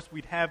holiness,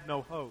 we'd have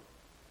no hope.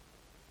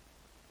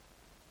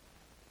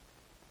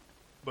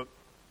 But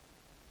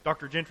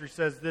Dr. Gentry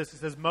says this. He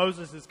says,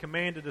 Moses is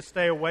commanded to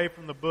stay away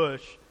from the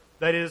bush,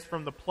 that is,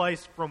 from the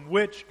place from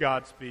which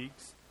God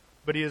speaks,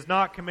 but he is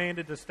not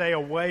commanded to stay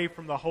away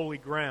from the holy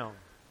ground.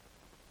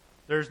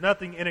 There is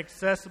nothing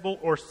inaccessible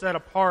or set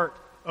apart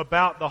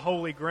about the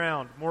holy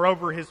ground.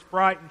 Moreover, his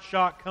fright and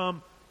shock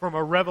come from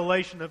a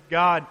revelation of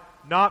God,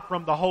 not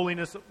from the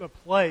holiness of the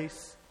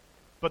place,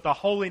 but the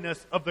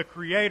holiness of the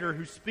Creator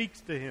who speaks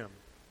to him.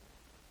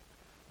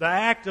 The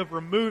act of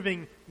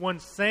removing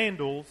one's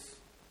sandals,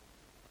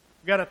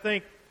 you've got to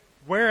think,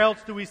 where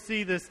else do we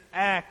see this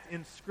act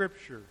in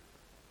Scripture?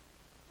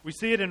 We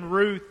see it in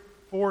Ruth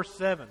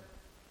 4:7.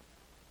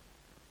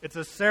 It's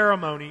a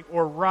ceremony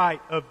or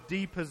rite of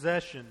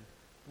depossession,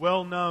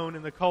 well known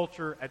in the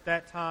culture at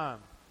that time.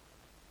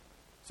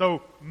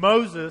 So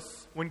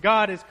Moses, when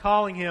God is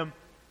calling him,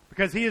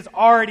 because he is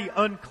already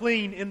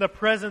unclean in the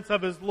presence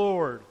of his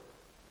Lord,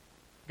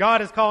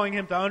 God is calling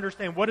him to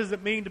understand, what does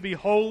it mean to be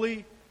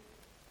holy?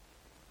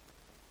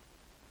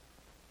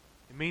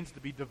 It means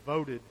to be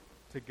devoted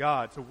to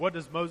God. So what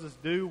does Moses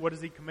do? What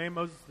does he command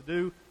Moses to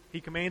do?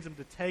 He commands him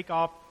to take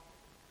off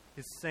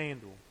his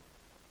sandal.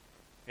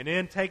 And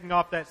in taking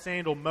off that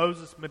sandal,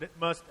 Moses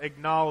must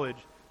acknowledge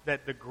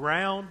that the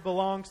ground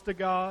belongs to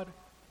God,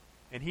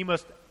 and he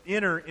must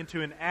enter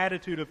into an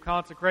attitude of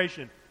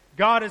consecration.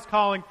 God is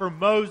calling for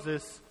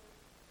Moses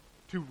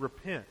to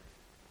repent.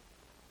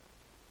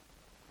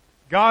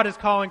 God is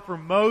calling for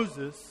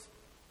Moses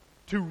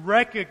to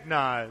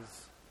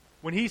recognize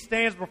when he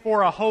stands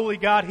before a holy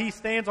God, he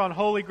stands on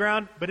holy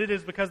ground, but it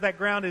is because that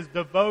ground is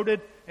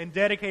devoted and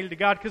dedicated to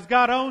God, because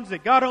God owns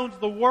it. God owns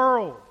the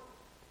world.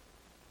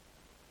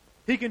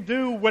 He can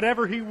do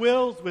whatever he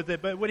wills with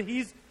it, but what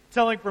he's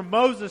telling for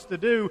Moses to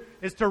do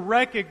is to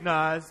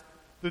recognize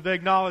through the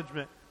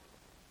acknowledgement,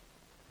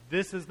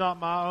 this is not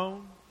my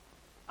own,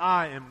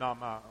 I am not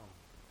my own.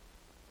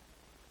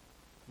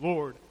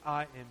 Lord,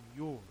 I am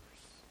yours.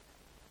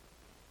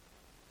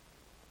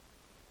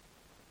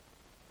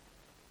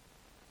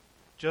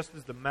 Just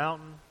as the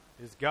mountain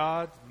is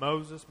God's,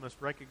 Moses must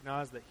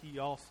recognize that he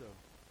also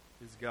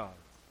is God's.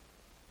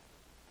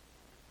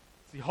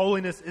 See,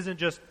 holiness isn't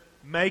just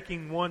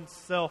making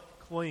oneself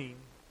clean.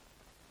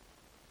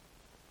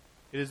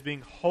 It is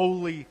being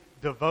wholly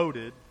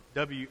devoted,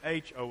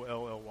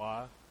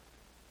 W-H-O-L-L-Y.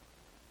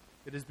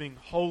 It is being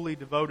wholly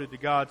devoted to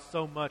God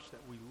so much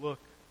that we look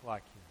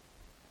like Him.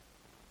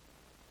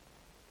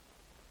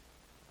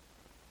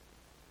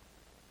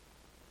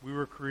 We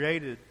were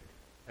created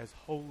as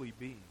holy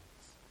beings.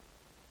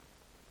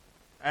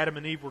 Adam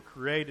and Eve were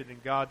created in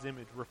God's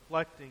image,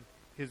 reflecting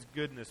His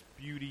goodness,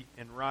 beauty,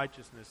 and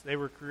righteousness. They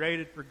were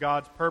created for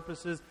God's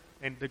purposes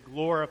and to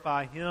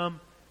glorify Him,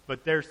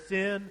 but their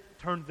sin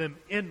turned them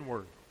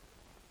inward.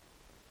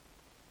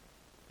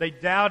 They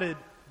doubted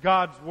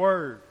God's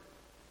Word.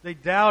 They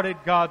doubted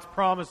God's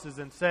promises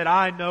and said,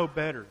 I know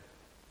better.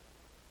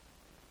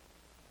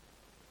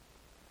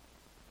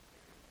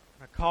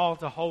 A call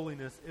to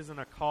holiness isn't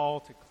a call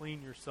to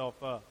clean yourself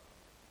up.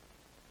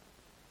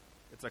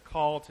 It's a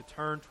call to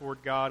turn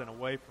toward God and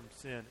away from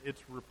sin.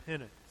 It's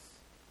repentance.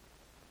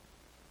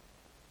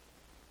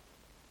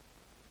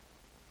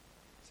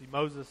 See,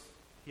 Moses,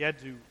 he had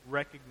to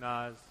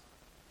recognize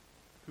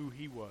who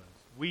he was.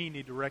 We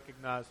need to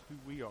recognize who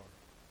we are.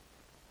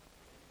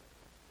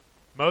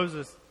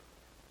 Moses,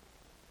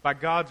 by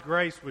God's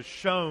grace, was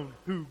shown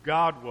who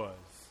God was.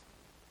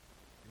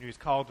 And he was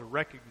called to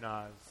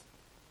recognize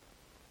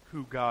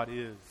who God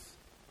is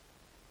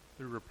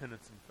through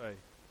repentance and faith.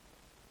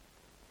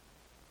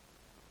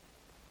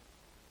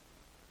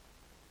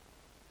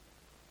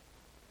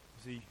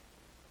 See,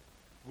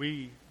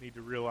 we need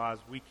to realize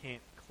we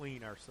can't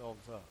clean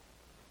ourselves up.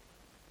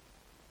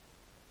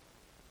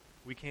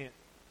 We can't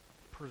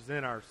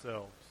present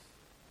ourselves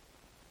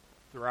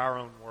through our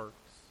own works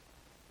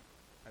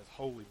as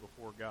holy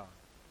before God.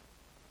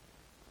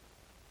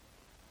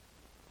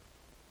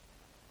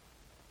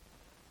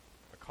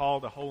 A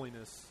call to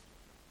holiness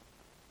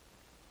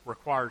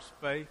requires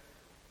faith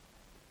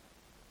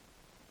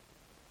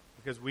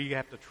because we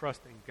have to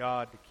trust in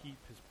God to keep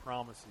His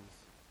promises,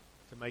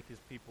 to make His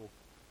people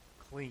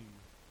clean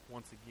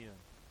once again.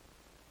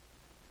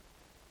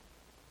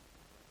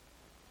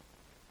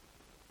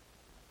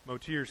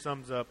 Motier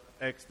sums up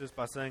Exodus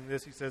by saying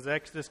this. He says,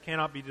 Exodus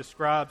cannot be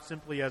described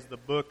simply as the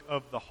book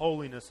of the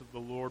holiness of the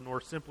Lord, nor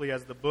simply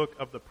as the book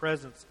of the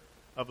presence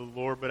of the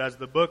Lord, but as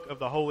the book of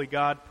the holy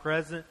God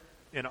present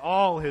in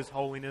all His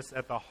holiness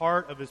at the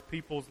heart of His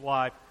people's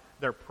life,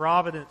 their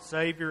provident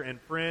Savior and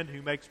friend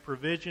who makes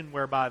provision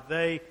whereby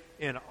they,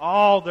 in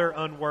all their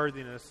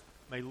unworthiness,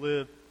 may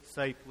live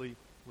safely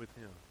with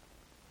Him.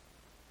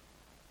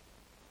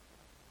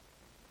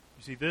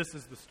 You see, this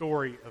is the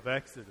story of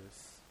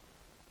Exodus.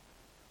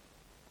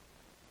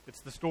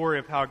 It's the story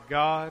of how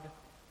God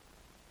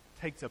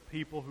takes a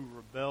people who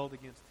rebelled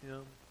against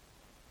Him,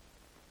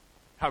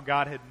 how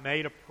God had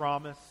made a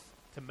promise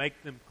to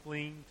make them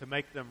clean, to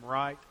make them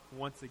right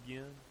once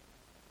again,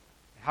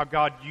 how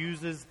God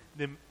uses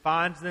them,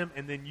 finds them,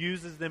 and then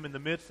uses them in the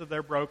midst of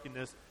their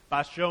brokenness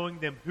by showing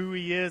them who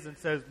He is and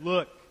says,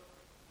 look,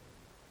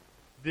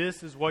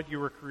 this is what you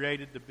were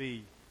created to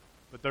be,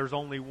 but there's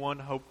only one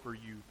hope for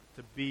you,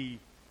 to be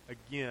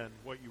again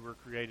what you were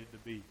created to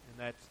be, and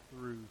that's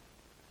through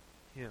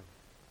Him.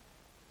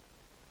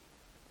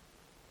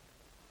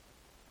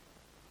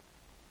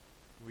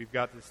 We've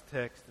got this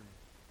text, and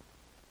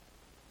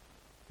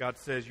God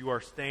says you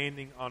are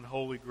standing on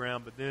holy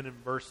ground, but then in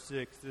verse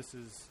 6, this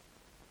is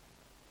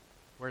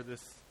where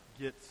this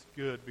gets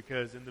good,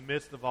 because in the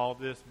midst of all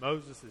this,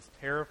 Moses is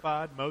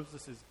terrified.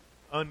 Moses is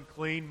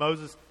unclean.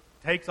 Moses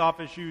takes off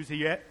his shoes.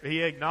 He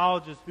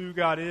acknowledges who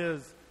God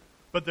is,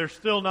 but there's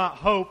still not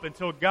hope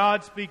until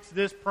God speaks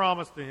this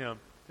promise to him,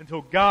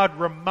 until God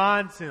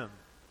reminds him.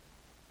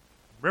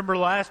 Remember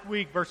last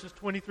week, verses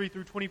 23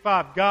 through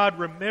 25, God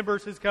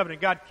remembers His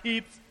covenant. God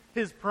keeps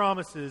His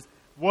promises.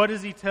 What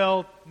does He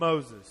tell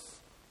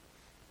Moses?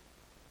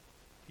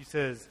 He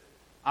says,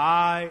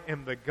 I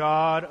am the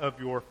God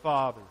of your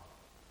father,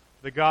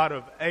 the God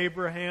of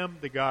Abraham,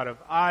 the God of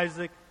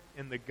Isaac,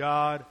 and the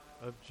God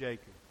of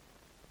Jacob.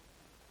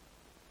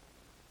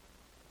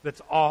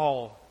 That's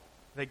all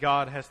that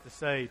God has to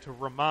say to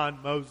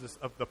remind Moses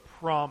of the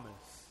promise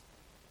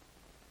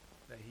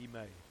that He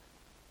made.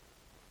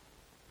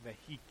 That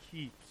He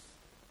keeps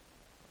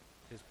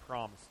His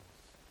promises.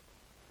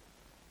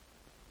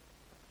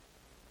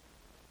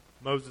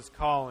 Moses'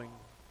 calling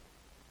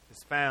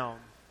is found.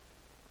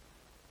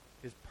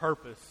 His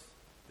purpose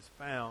is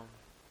found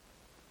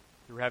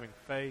through having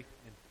faith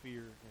and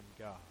fear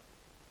in God.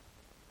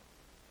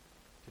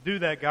 To do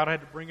that, God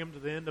had to bring him to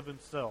the end of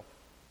himself.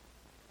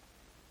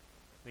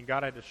 And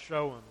God had to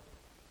show him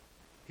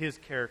His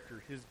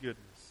character, His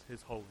goodness,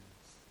 His holiness.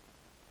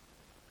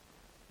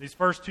 These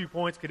first 2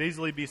 points could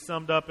easily be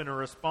summed up in a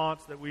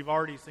response that we've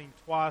already seen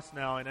twice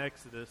now in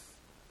Exodus: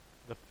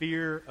 the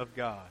fear of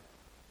God.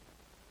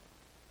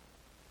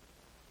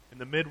 And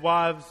the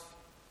midwives,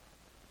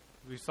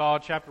 we saw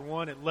in chapter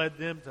 1, it led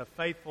them to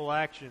faithful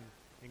action,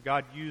 and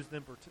God used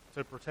them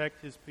to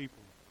protect His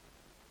people.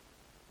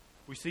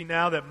 We see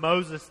now that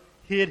Moses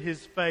hid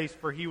his face,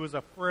 for he was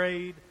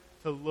afraid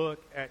to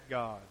look at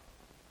God.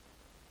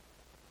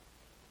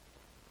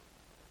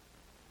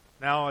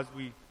 Now, as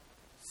we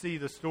see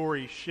the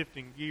story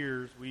shifting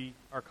gears, we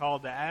are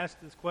called to ask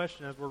this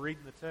question as we're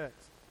reading the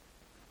text.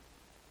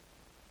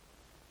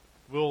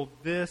 Will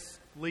this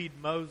lead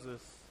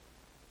Moses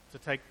to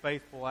take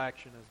faithful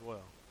action as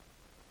well?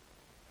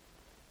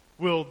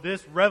 Will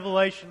this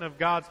revelation of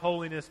God's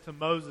holiness to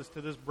Moses,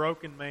 to this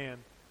broken man,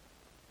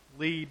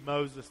 lead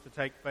Moses to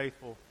take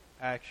faithful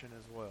action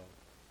as well?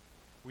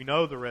 We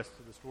know the rest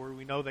of the story.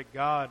 We know that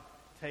God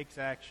takes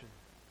action,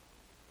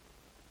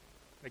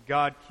 that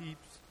God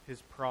keeps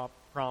His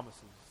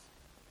promises.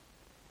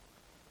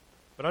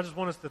 But I just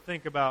want us to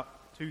think about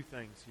two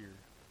things here.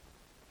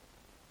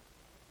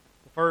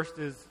 The first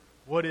is,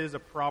 what is a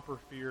proper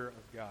fear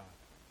of God?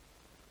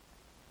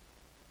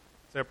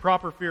 So a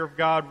proper fear of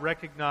God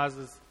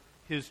recognizes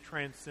His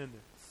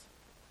transcendence,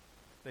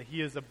 that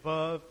He is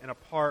above and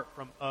apart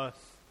from us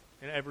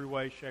in every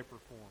way, shape, or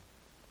form.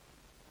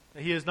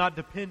 That He is not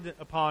dependent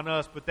upon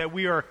us, but that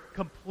we are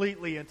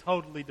completely and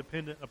totally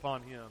dependent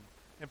upon Him.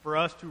 And for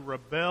us to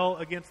rebel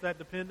against that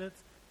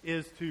dependence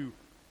is to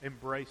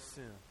embrace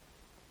sin.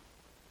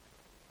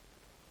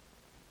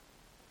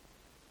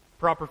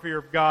 Proper fear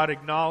of God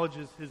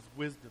acknowledges His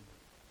wisdom.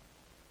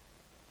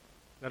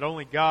 That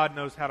only God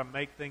knows how to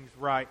make things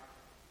right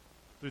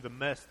through the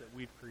mess that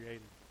we've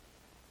created.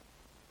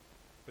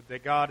 But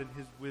that God in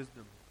His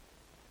wisdom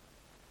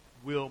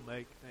will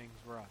make things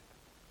right.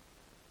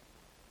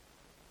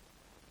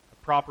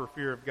 A proper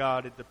fear of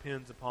God, it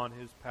depends upon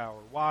His power.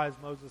 Why is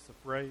Moses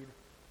afraid?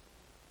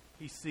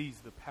 He sees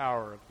the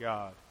power of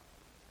God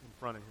in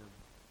front of him.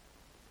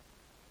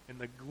 And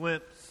the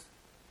glimpse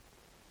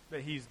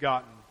that he's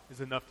gotten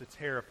is enough to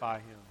terrify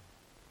him.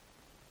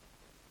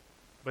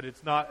 But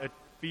it's not a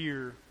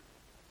fear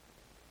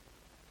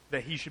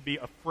that he should be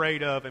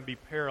afraid of and be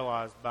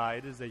paralyzed by.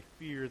 It is a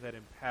fear that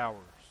empowers.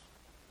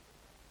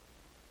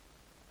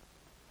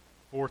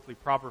 Fourthly,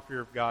 proper fear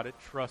of God, it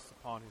trusts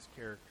upon His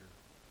character.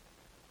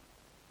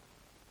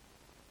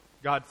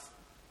 God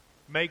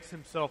makes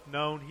Himself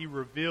known. He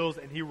reveals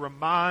and He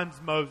reminds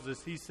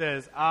Moses. He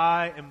says,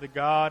 I am the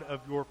God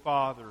of your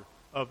father,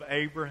 of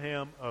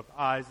Abraham, of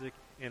Isaac,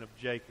 and of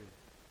Jacob.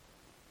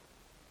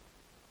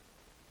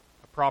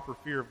 A proper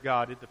fear of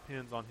God, it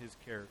depends on His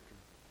character.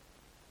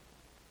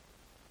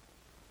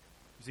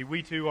 You see,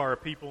 we too are a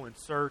people in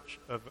search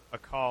of a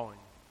calling.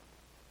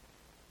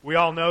 We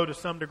all know to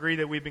some degree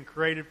that we've been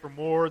created for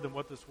more than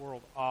what this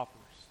world offers.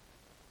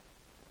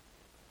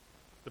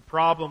 The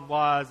problem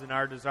lies in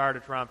our desire to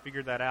try and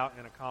figure that out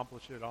and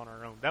accomplish it on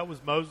our own. That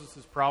was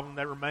Moses' problem.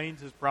 That remains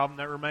his problem.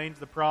 That remains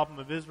the problem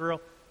of Israel.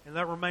 And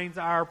that remains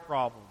our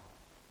problem.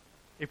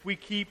 If we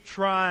keep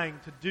trying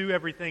to do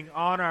everything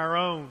on our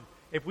own,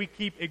 if we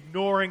keep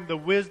ignoring the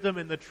wisdom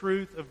and the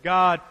truth of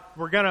God,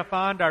 we're going to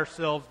find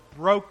ourselves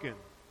broken.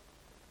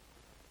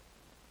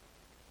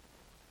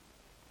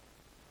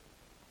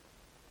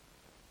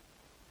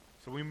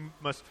 So we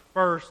must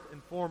first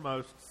and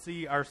foremost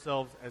see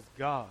ourselves as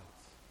God's.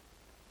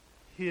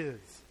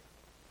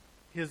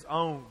 His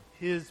own,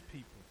 His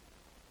people.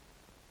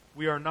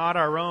 We are not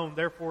our own.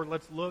 Therefore,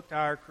 let's look to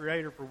our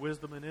Creator for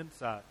wisdom and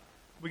insight.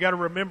 We got to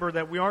remember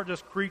that we aren't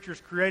just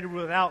creatures created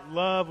without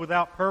love,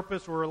 without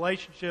purpose or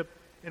relationship.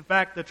 In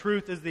fact, the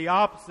truth is the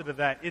opposite of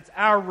that. It's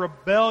our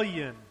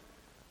rebellion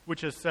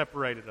which has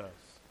separated us.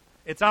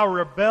 It's our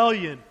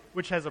rebellion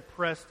which has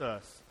oppressed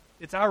us.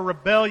 It's our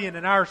rebellion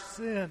and our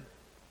sin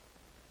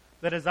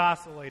that has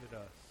isolated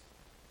us.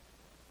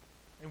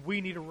 And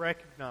we need to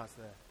recognize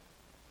that.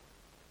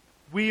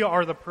 We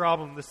are the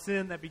problem. The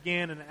sin that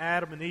began in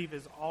Adam and Eve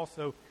is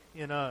also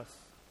in us.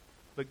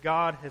 But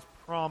God has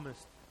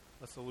promised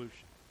a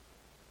solution.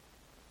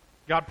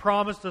 God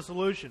promised a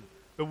solution,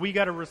 but we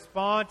got to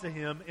respond to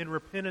Him in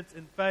repentance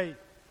and faith.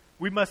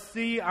 We must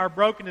see our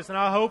brokenness, and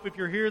I hope if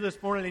you're here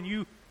this morning and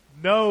you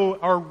know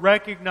or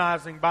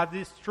recognizing by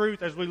this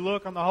truth as we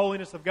look on the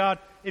holiness of God,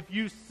 if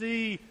you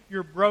see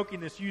your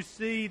brokenness, you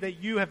see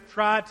that you have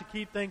tried to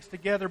keep things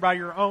together by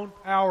your own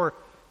power,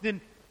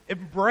 then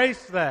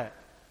embrace that.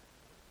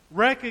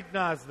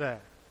 Recognize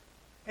that.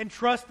 And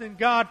trust in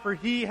God, for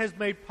He has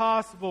made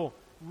possible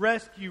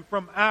rescue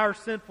from our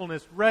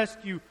sinfulness,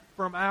 rescue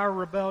from our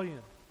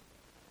rebellion.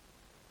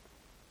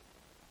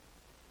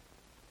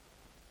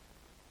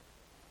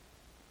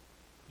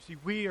 You see,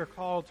 we are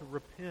called to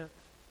repent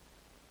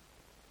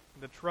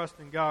and to trust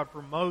in God.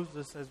 For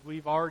Moses, as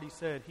we've already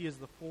said, he is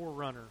the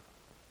forerunner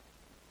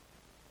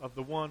of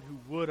the one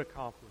who would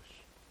accomplish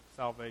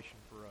salvation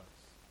for us.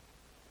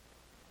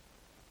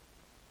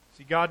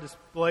 See, God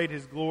displayed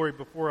His glory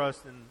before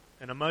us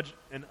in an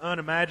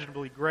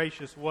unimaginably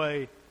gracious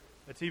way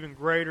that's even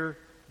greater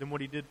than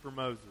what He did for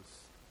Moses.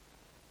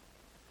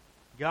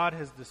 God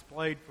has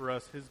displayed for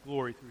us His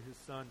glory through His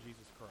Son,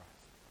 Jesus Christ.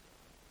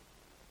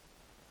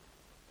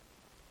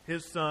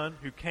 His Son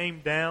who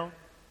came down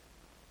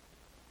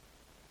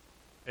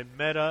and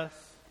met us.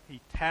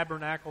 He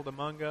tabernacled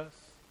among us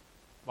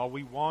while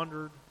we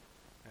wandered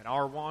and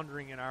are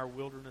wandering in our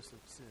wilderness of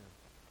sin.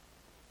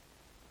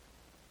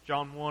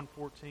 John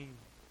 1:14 and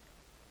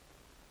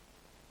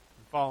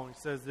following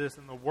says this,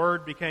 and the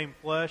Word became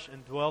flesh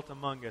and dwelt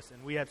among us,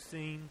 and we have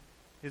seen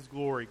His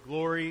glory.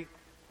 Glory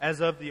as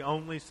of the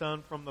only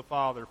Son from the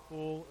Father,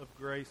 full of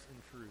grace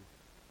and truth.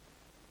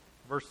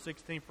 Verse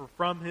 16, for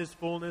from his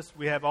fullness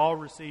we have all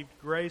received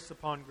grace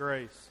upon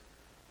grace.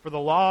 For the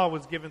law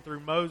was given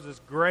through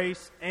Moses,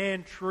 grace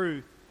and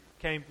truth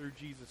came through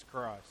Jesus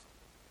Christ.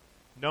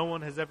 No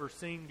one has ever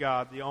seen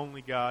God, the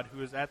only God,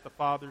 who is at the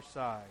Father's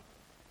side.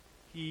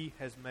 He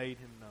has made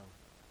him known.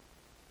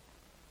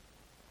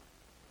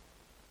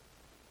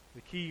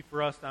 The key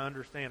for us to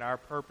understand our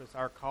purpose,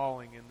 our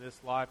calling in this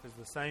life is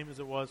the same as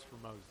it was for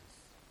Moses.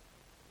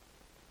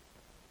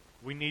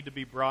 We need to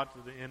be brought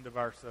to the end of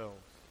ourselves.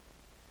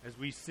 As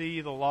we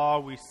see the law,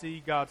 we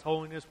see God's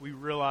holiness, we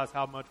realize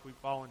how much we've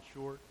fallen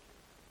short.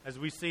 As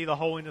we see the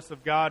holiness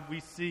of God,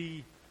 we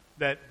see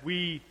that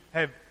we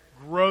have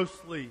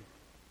grossly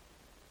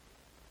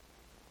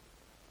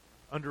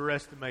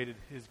underestimated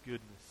His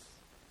goodness.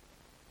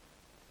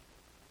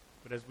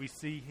 But as we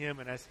see Him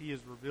and as He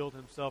has revealed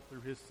Himself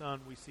through His Son,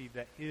 we see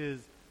that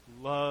His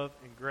love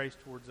and grace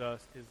towards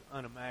us is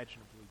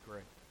unimaginably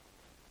great.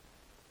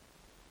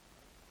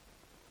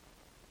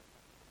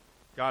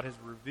 God has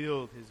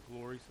revealed His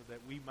glory so that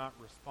we might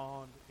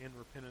respond in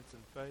repentance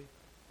and faith,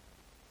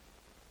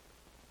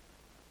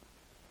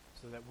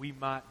 so that we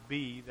might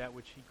be that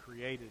which He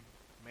created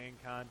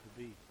mankind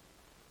to be.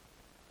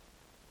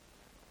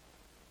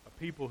 A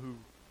people who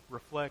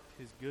reflect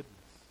His goodness.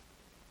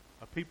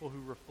 A people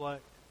who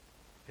reflect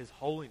His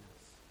holiness.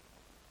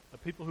 A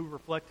people who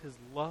reflect His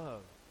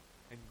love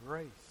and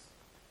grace.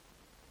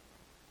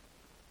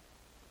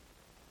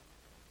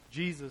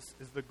 Jesus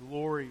is the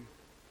glory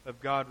of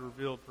God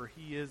revealed, for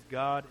He is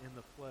God in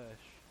the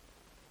flesh.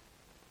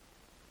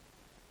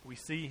 We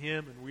see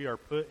Him and we are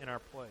put in our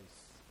place.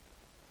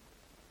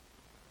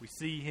 We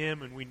see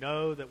Him and we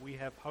know that we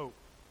have hope.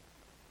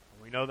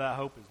 And we know that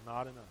hope is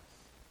not in us.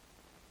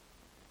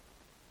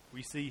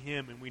 We see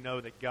Him and we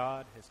know that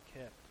God has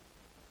kept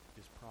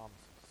His promises.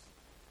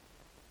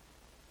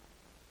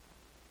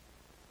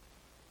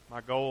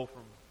 My goal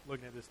from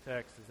looking at this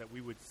text is that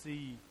we would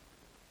see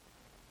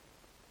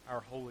our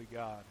holy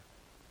God.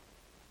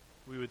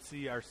 We would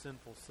see our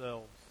sinful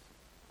selves.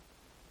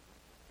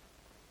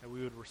 And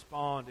we would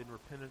respond in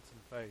repentance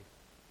and faith.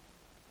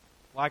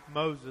 Like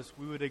Moses,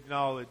 we would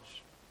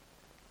acknowledge,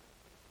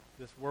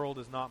 this world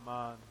is not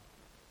mine.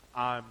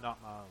 I am not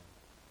my own.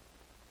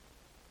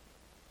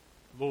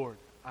 Lord,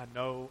 I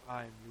know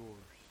I am yours.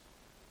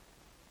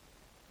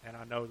 And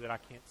I know that I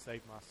can't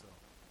save myself.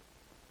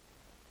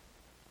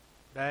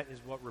 That is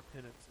what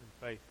repentance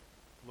and faith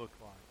look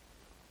like.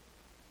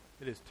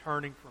 It is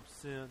turning from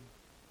sin.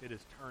 It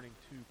is turning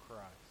to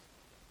Christ.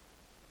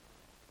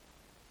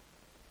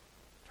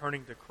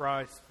 Turning to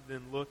Christ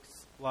then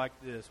looks like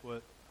this.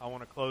 What I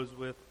want to close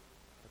with,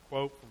 a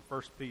quote from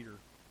 1 Peter.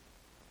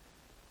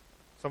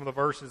 Some of the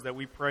verses that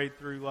we prayed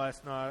through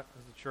last night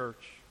as a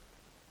church.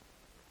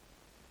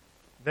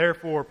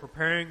 Therefore,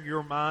 preparing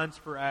your minds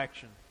for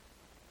action,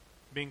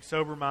 being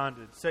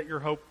sober-minded, set your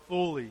hope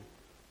fully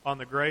on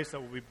the grace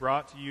that will be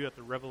brought to you at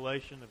the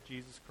revelation of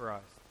Jesus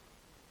Christ.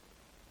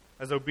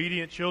 As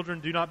obedient children,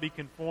 do not be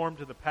conformed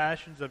to the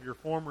passions of your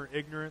former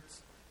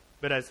ignorance,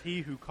 but as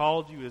He who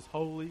called you is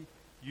holy,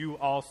 you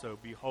also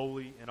be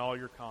holy in all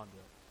your conduct.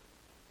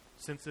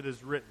 Since it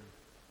is written,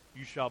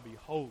 you shall be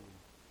holy,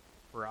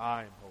 for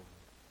I am holy.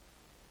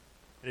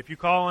 And if you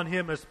call on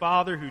Him as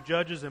Father who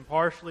judges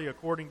impartially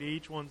according to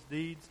each one's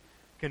deeds,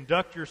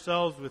 conduct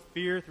yourselves with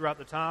fear throughout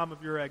the time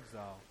of your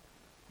exile,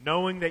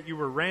 knowing that you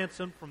were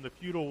ransomed from the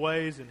futile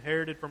ways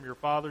inherited from your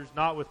fathers,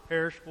 not with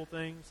perishable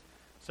things,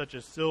 such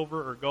as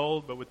silver or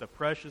gold, but with the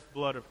precious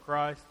blood of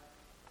Christ,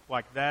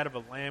 like that of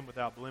a lamb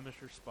without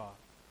blemish or spot.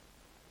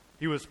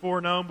 He was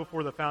foreknown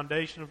before the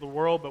foundation of the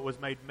world, but was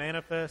made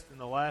manifest in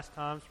the last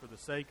times for the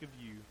sake of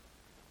you,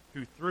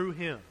 who through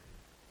Him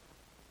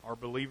are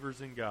believers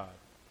in God,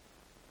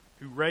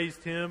 who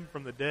raised Him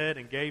from the dead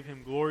and gave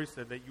Him glory,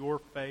 so that your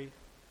faith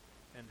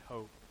and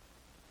hope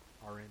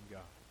are in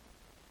God.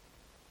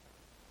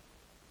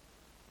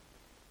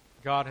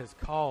 God has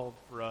called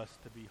for us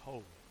to be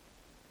holy.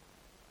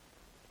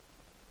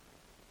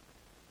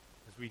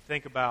 As we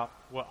think about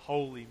what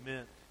holy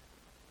meant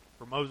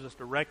for Moses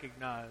to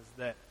recognize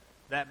that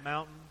that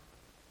mountain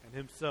and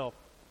himself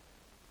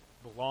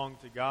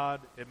belonged to God,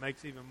 it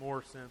makes even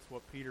more sense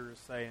what Peter is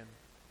saying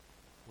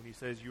when he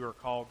says you are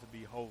called to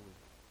be holy.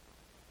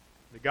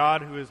 The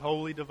God who is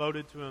wholly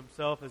devoted to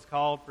Himself has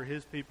called for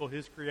His people,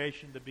 His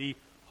creation, to be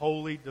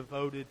wholly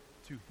devoted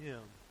to Him.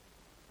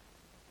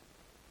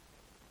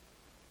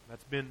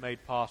 That's been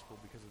made possible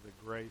because of the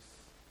grace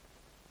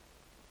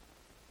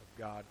of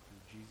God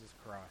through Jesus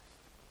Christ,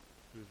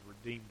 who has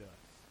redeemed us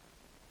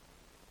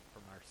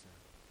from our sin.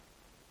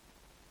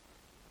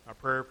 My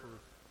prayer for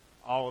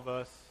all of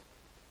us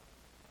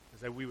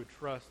is that we would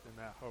trust in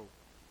that hope.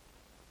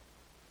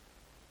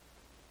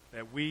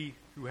 That we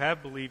who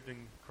have believed in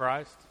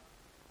Christ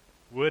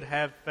would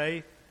have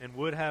faith and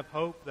would have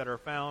hope that are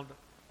found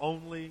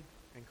only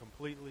and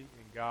completely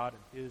in God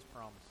and His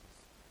promises.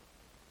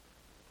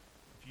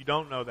 If you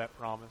don't know that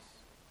promise,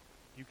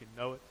 you can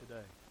know it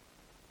today.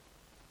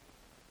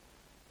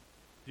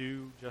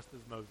 Do just as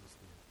Moses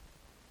did.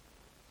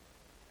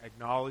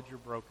 acknowledge your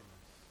brokenness.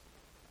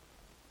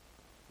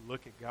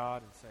 Look at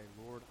God and say,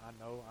 Lord, I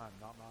know I'm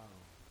not my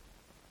own.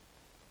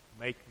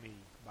 Make me,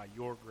 by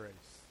your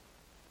grace,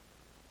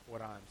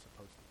 what I am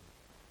supposed to be.